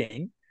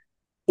exciting,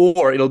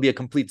 or it'll be a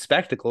complete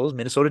spectacle is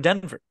Minnesota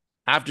Denver.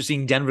 After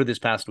seeing Denver this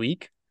past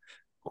week,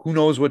 who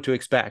knows what to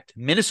expect?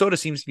 Minnesota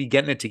seems to be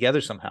getting it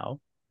together somehow.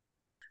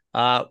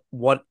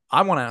 What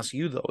I want to ask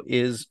you though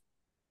is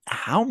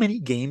how many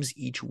games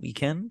each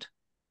weekend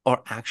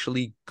are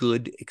actually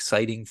good,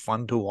 exciting,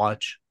 fun to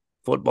watch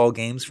football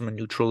games from a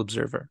neutral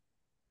observer?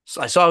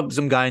 So I saw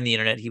some guy on the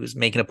internet. He was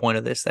making a point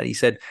of this that he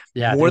said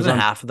Yeah, I think it more was than on.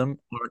 half of them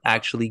aren't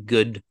actually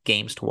good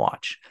games to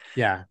watch.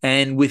 Yeah,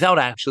 And without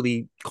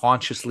actually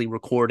consciously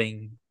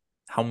recording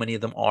how many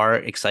of them are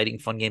exciting,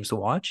 fun games to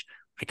watch,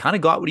 I kind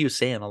of got what he was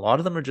saying. A lot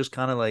of them are just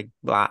kind of like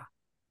blah.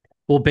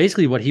 well,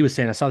 basically, what he was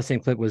saying, I saw the same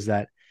clip, was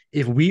that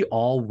if we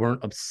all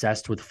weren't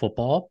obsessed with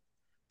football,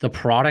 the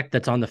product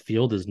that's on the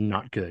field is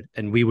not good,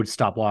 and we would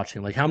stop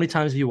watching. Like, how many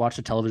times have you watched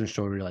a television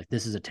show where you're like,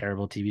 "This is a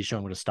terrible TV show.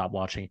 I'm going to stop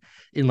watching."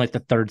 In like the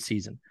third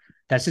season,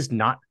 that's just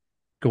not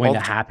going All to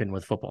the time. happen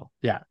with football.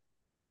 Yeah,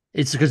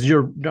 it's because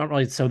you're not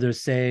really. So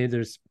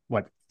there's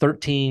what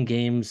 13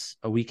 games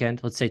a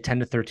weekend. Let's say 10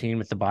 to 13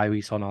 with the bye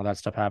weeks and all that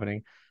stuff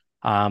happening.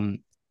 Um,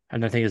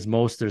 and the thing is,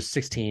 most there's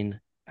 16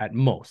 at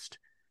most,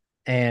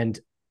 and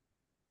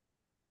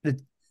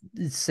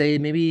say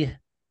maybe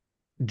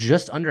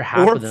just under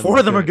half Four, of them four are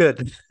of them are good.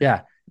 good.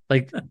 Yeah.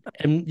 Like,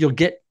 and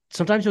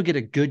sometimes you'll get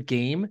a good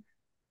game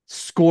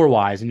score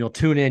wise, and you'll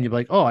tune in. You'll be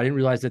like, oh, I didn't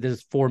realize that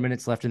there's 4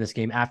 minutes left in this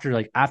game. After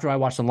I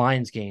watch the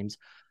Lions games,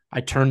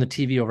 I turn the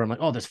TV over. I'm like,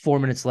 oh, there's 4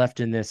 minutes left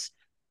in this,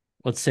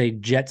 let's say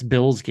Jets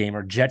Bills game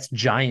or Jets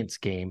Giants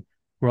game,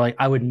 where like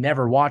I would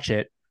never watch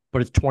it,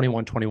 but it's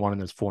 21-21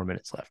 and there's 4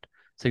 minutes left.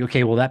 It's like,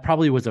 okay, well, that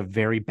probably was a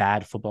very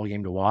bad football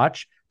game to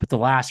watch, but the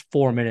last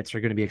 4 minutes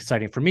are going to be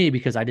exciting for me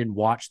because I didn't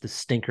watch the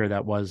stinker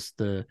that was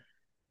the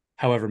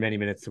however many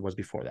minutes it was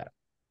before that.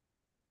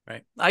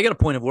 Right. I got a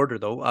point of order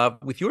though.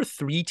 With your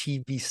three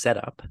TV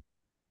setup,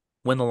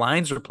 when the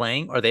Lions are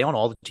playing, are they on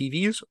all the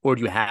TVs, or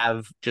do you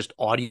have just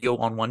audio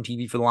on one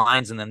TV for the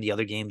Lions and then the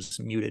other games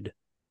muted?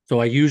 So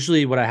I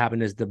usually what I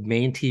happen is the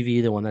main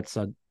TV, the one that's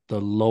the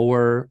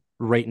lower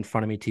right in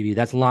front of me TV,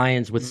 that's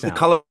Lions with The sound.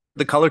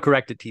 color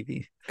corrected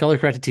TV. Color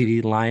corrected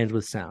TV, Lions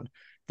with sound.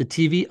 The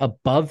TV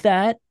above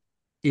that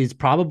is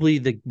probably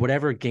the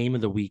whatever game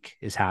of the week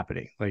is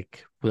happening.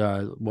 Like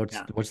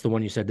Yeah. what's the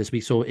one you said this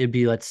week? So it'd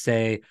be, let's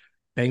say,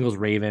 Bengals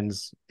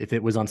Ravens if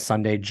it was on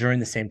Sunday during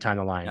the same time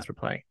the Yeah. Lions were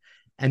playing.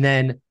 And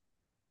then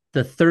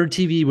the third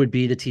TV would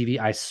be the TV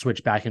I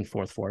switch back and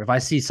forth for. If I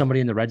see somebody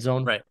in the red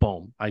zone, Right.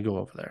 boom, I go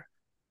over there.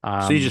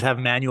 So you just have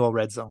manual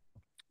red zone.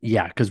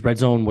 Yeah, because red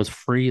zone was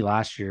free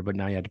last year, but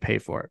now you had to pay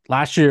for it.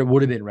 Last year it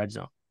would have been red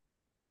zone,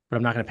 but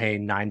I'm not going to pay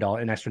 $9,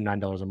 an extra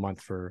 $9 a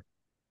month for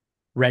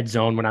red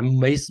zone when I'm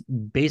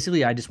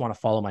basically I just want to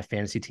follow my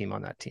fantasy team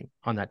on that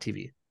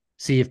TV.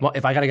 See if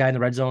I got a guy in the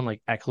red zone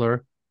like Eckler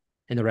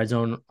in the red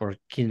zone or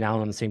Keenan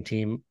Allen on the same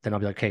team, then I'll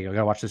be like, hey, I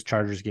gotta watch this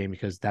Chargers game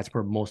because that's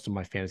where most of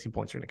my fantasy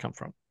points are going to come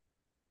from.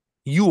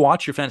 You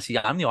watch your fantasy.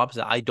 I'm the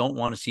opposite. I don't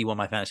want to see what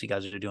my fantasy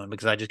guys are doing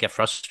because I just get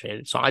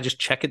frustrated. So I just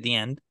check at the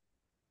end,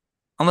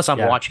 unless I'm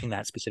Yeah, watching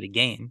that specific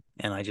game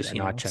and I just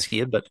yeah, no, I check. see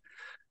it. But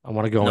I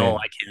want to go no, in.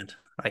 I can't.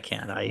 I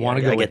can't. I want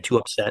to I go get in. too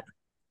upset.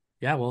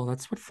 Yeah, well,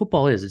 that's what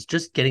football is. It's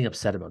just getting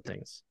upset about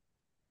things.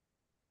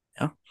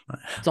 Yeah,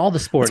 It's all the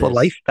that's sport what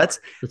life. is. That's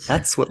It's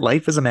that's what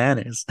life as a man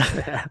is.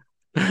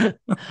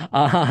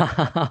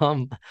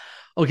 um,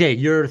 okay,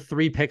 your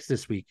three picks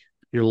this week,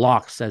 your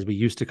locks, as we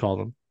used to call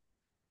them.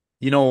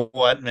 You know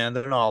what, man?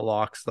 They're not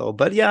locks though.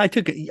 But yeah, I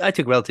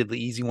took relatively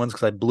easy ones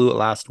because I blew it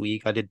last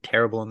week. I did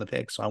terrible in the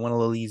pick, so I went a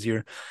little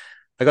easier.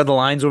 I got the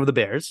Lions over the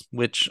Bears,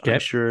 which I'm Okay,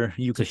 sure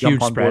you it's a could jump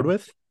huge on board spread.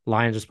 with.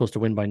 Lions are supposed to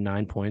win by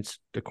 9 points,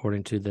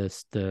 according to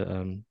this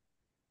the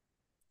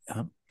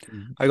Yeah.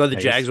 I got the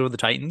Vegas. Jags over the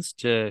Titans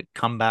to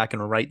come back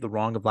and right the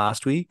wrong of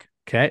last week.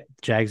 Okay,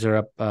 Jags are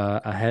up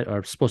ahead,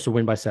 are supposed to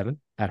win by 7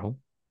 at home.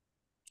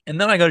 And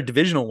then I got a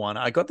divisional one.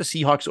 I got the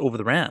Seahawks over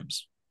the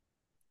Rams.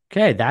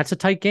 Okay, that's a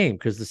tight game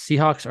because the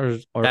Seahawks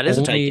are That is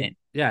a tight only game.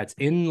 yeah, it's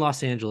in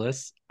Los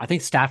Angeles. I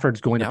think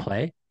Stafford's going to Yeah.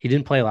 play. He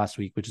didn't play last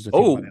week, which is I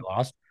think why they Oh,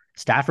 lost.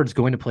 Stafford's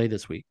going to play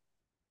this week.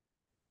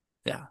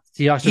 yeah.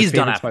 Seahawks are He's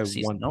done favorites after by the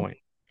season, one no? point.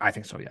 I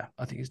think so. Yeah,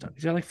 I think he's done.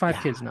 He's got like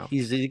 5 kids Yeah. now.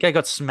 He's the guy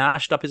got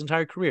smashed up his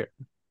entire career.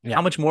 Yeah,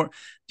 How much more,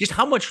 just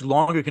how much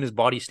longer can his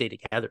body stay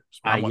together? Is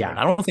what I'm wondering.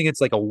 yeah. I don't think it's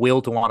like a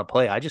will to want to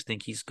play. I just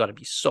think he's got to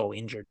be so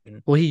injured.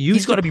 And Well, he he's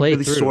used to got to be play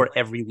really through. sore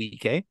every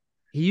week, eh?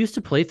 He used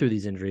to play through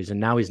these injuries, and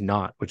now he's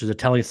not, which is a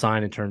telling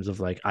sign in terms of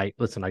like, I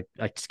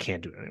just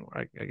can't do it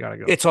anymore. I gotta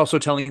go. It's also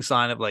telling a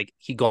sign of like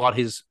he got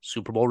his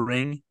Super Bowl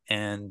ring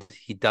and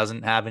he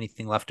doesn't have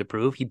anything left to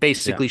prove. He Yeah,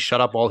 basically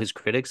shut up all his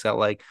critics that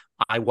like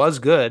I was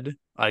good,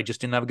 I just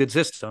didn't have a good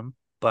system,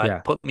 yeah,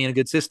 but put me in a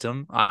good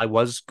system. I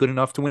was good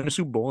enough to win a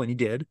Super Bowl, and he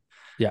did.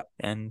 yeah,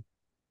 And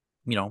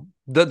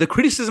the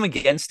criticism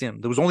against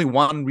him, there was only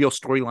one real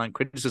storyline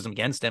criticism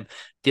against him.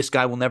 This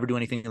guy will never do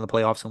anything in the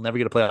playoffs. He'll never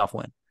get a playoff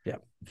win. yeah.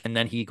 And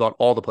then he got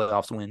all the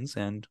playoffs wins,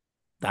 and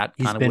that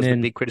He's kind of been was the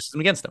in big criticism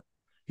against him.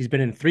 he's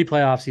been in 3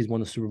 playoffs. He's won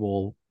the Super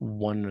Bowl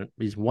one.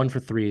 He's 1 for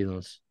 3 of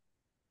those.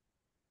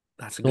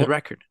 That's a good So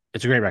record.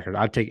 it's a great record.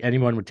 I'd take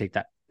anyone would take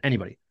that.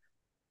 Anybody.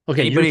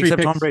 Okay, your Anybody three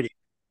except Tom picks. Brady.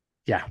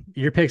 Yeah,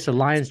 your picks are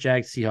Lions,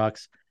 Jags,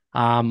 Seahawks.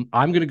 I'm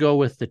gonna go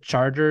with the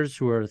Chargers,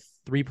 who are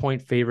 3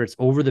 point favorites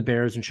over the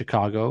Bears in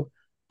Chicago.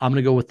 I'm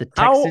gonna go with the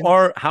Texans.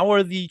 How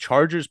are the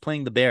Chargers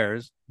playing the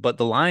Bears, but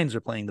the Lions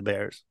are playing the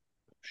Bears?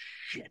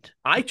 Shit.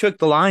 I took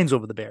the Lions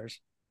over the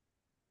Bears.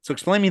 So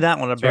explain me that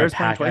one. Are Sorry, Bears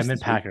playing I twice meant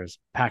this week? Packers.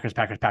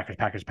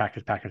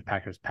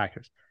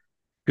 Packers.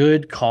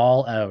 Good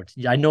call out.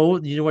 I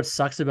know. You know what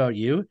sucks about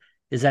you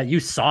is that you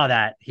saw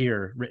that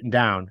here written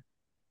down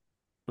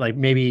like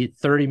maybe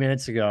 30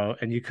 minutes ago,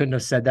 and you couldn't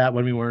have said that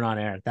when we weren't on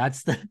air.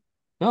 That's the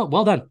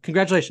well done.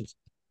 Congratulations.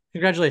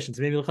 Congratulations.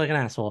 Made me look like an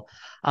asshole.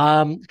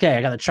 Okay,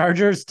 I got the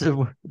Chargers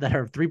that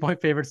are 3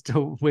 point favorites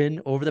to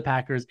win over the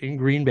Packers in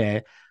Green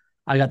Bay.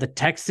 I got the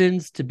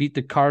Texans to beat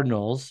the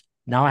Cardinals.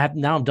 Now I'm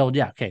doubled.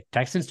 Yeah, okay.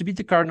 Texans to beat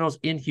the Cardinals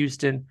in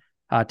Houston.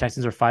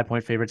 Texans are 5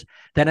 point favorites.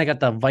 Then I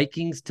got the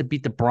Vikings to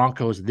beat the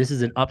Broncos. This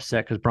is an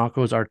upset because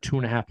Broncos are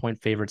 2.5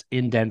 point favorites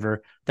in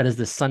Denver. That is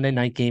the Sunday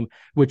night game,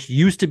 which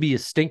used to be a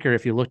stinker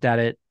if you looked at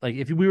it. Like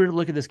if we were to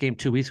look at this game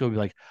 2 weeks ago, we'd be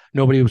like,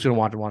 nobody was going to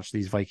want to watch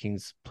these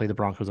Vikings play the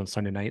Broncos on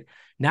Sunday night.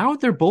 Now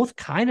they're both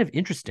kind of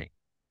interesting.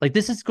 Like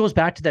goes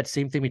back to that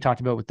same thing we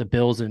talked about with the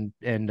Bills and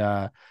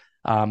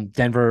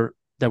Denver.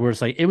 That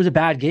was like it was a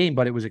bad game,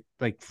 but it was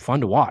like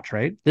fun to watch,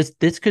 right?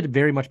 This could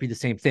very much be the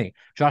same thing.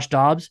 Josh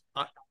Dobbs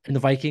and the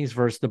Vikings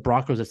versus the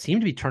Broncos that seem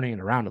to be turning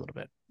it around a little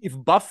bit. If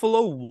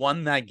Buffalo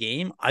won that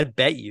game, I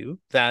bet you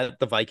that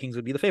the Vikings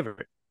would be the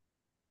favorite.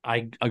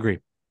 I agree.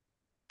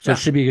 So it Yeah,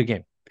 should be a good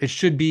game. It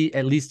should be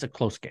at least a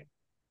close game.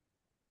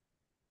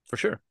 for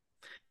sure.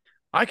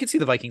 I could see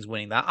the Vikings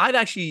winning that.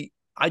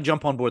 I'd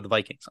jump on board the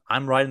Vikings.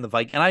 I'm riding the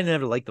Vikings, and I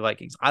never liked the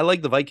Vikings. I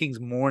like the Vikings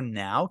more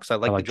now because I I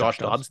like the like Josh Josh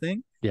Dobbs. Dobbs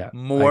thing Yeah, I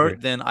more agree.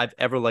 than I've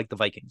ever liked the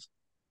Vikings.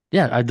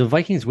 Yeah, the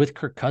Vikings with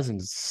Kirk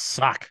Cousins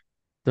suck.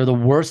 They're the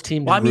worst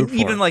team to Well, I mean, root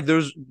even for. like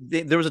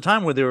there was a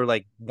time where they were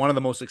like one of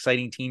the most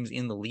exciting teams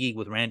in the league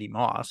with Randy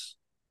Moss.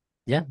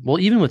 Yeah, well,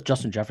 even with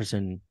Justin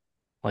Jefferson,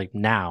 like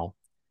now,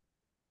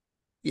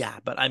 Yeah,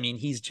 but I mean,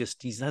 he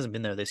hasn't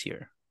been there this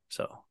year.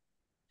 So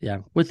yeah,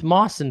 with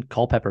Moss and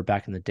Culpepper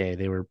back in the day,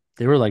 they were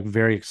like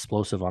very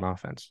explosive on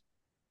offense,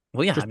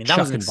 well, yeah, I just mean, that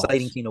was an chucking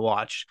exciting balls. team to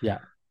watch. Yeah.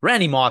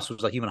 Randy Moss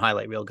was a human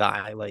highlight reel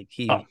guy. Like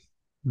Oh, he,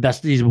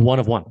 best. He's one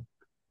of one.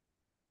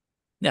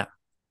 yeah.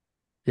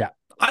 Yeah.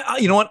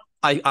 You know what?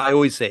 I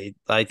always say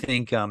I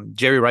think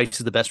Jerry Rice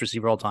is the best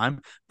receiver of all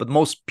time, but the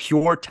most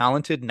pure,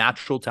 talented,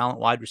 natural talent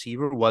wide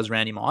receiver was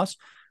Randy Moss.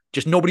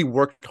 Just nobody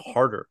worked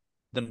harder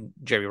than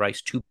Jerry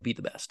Rice to be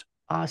the best.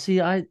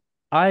 See,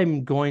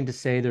 I'm going to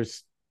say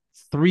there's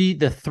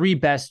the three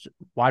best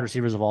wide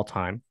receivers of all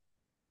time.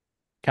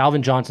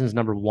 Calvin Johnson's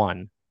number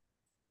one,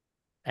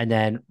 and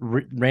then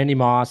Randy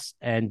Moss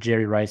and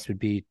Jerry Rice would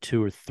be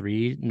 2 or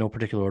 3, no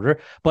particular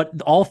order.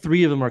 But all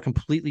three of them are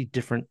completely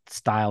different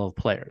style of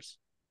players.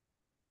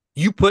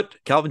 You put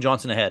Calvin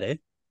Johnson ahead, eh?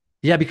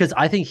 Yeah, because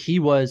I think he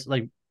was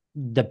like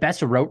the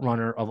best route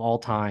runner of all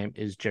time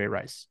is Jerry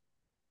Rice.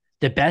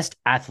 The best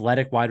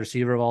athletic wide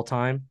receiver of all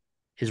time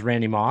is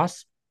Randy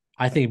Moss.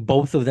 I think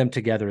both of them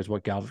together is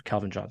what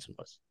Calvin Johnson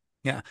was.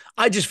 Yeah,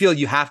 I just feel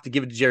you have to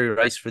give it to Jerry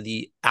Rice for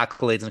the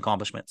accolades and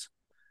accomplishments.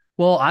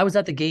 Well, I was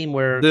at the game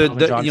where The Calvin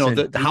the you know Johnson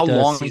the beat how the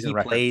long season he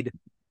record. played.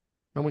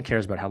 No one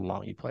cares about how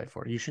long you play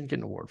for. You shouldn't get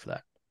an award for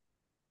that.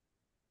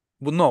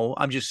 Well, no,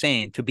 I'm just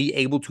saying to be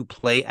able to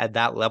play at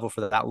that level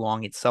for that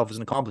long itself is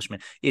an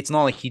accomplishment. It's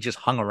not like he just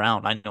hung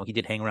around. I know he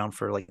did hang around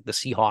for like the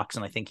Seahawks,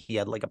 and I think he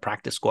had like a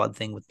practice squad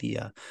thing with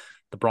the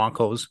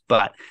Broncos,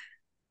 but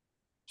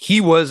he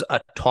was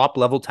a top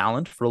level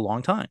talent for a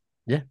long time.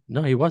 Yeah,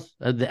 no, he was.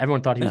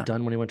 Everyone thought he was Yeah.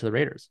 done when he went to the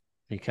Raiders.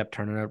 He kept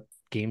turning out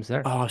games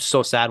there. Oh,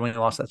 so sad when he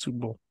lost that Super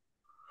Bowl.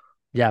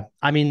 Yeah,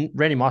 I mean,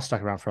 Randy Moss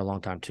stuck around for a long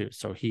time too,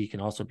 so he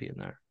can also be in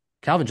there.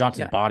 Calvin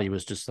Johnson's Yeah. body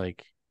was just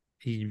like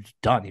he was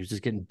done. He was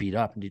just getting beat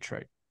up in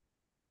Detroit.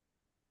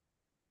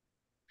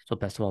 So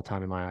best of all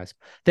time in my eyes.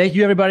 Thank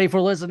you everybody for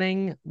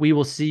listening. We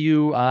will see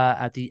you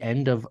at the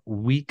end of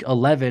week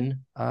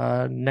 11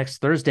 next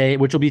Thursday,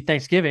 which will be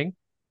Thanksgiving.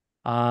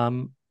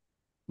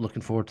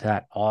 Looking forward to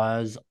that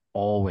as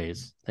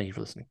always. Thank you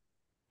for listening.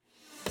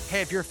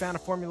 Hey, if you're a fan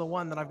of Formula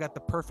One, then I've got the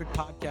perfect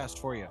podcast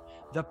for you.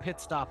 The Pit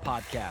Stop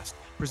Podcast,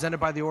 presented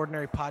by the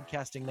Ordinary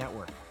Podcasting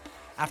Network.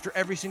 After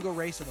every single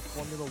race of the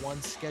Formula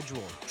One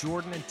schedule,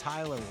 Jordan and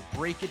Tyler will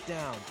break it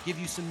down, give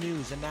you some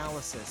news,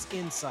 analysis,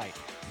 insight,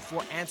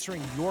 before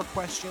answering your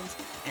questions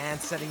and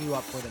setting you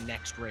up for the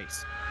next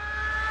race.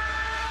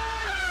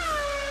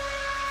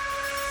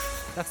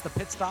 That's the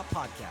Pit Stop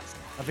Podcast,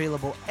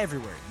 available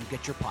everywhere you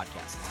get your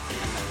podcasts.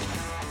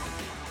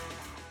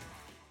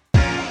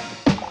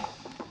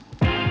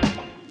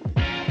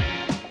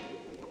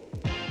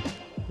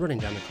 Running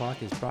Down the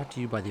Clock is brought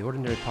to you by the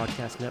Ordinary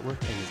Podcast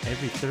Network and is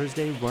every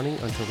Thursday running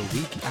until the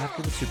week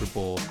after the Super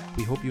Bowl.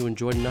 We hope you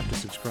enjoyed enough to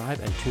subscribe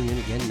and tune in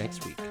again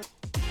next week.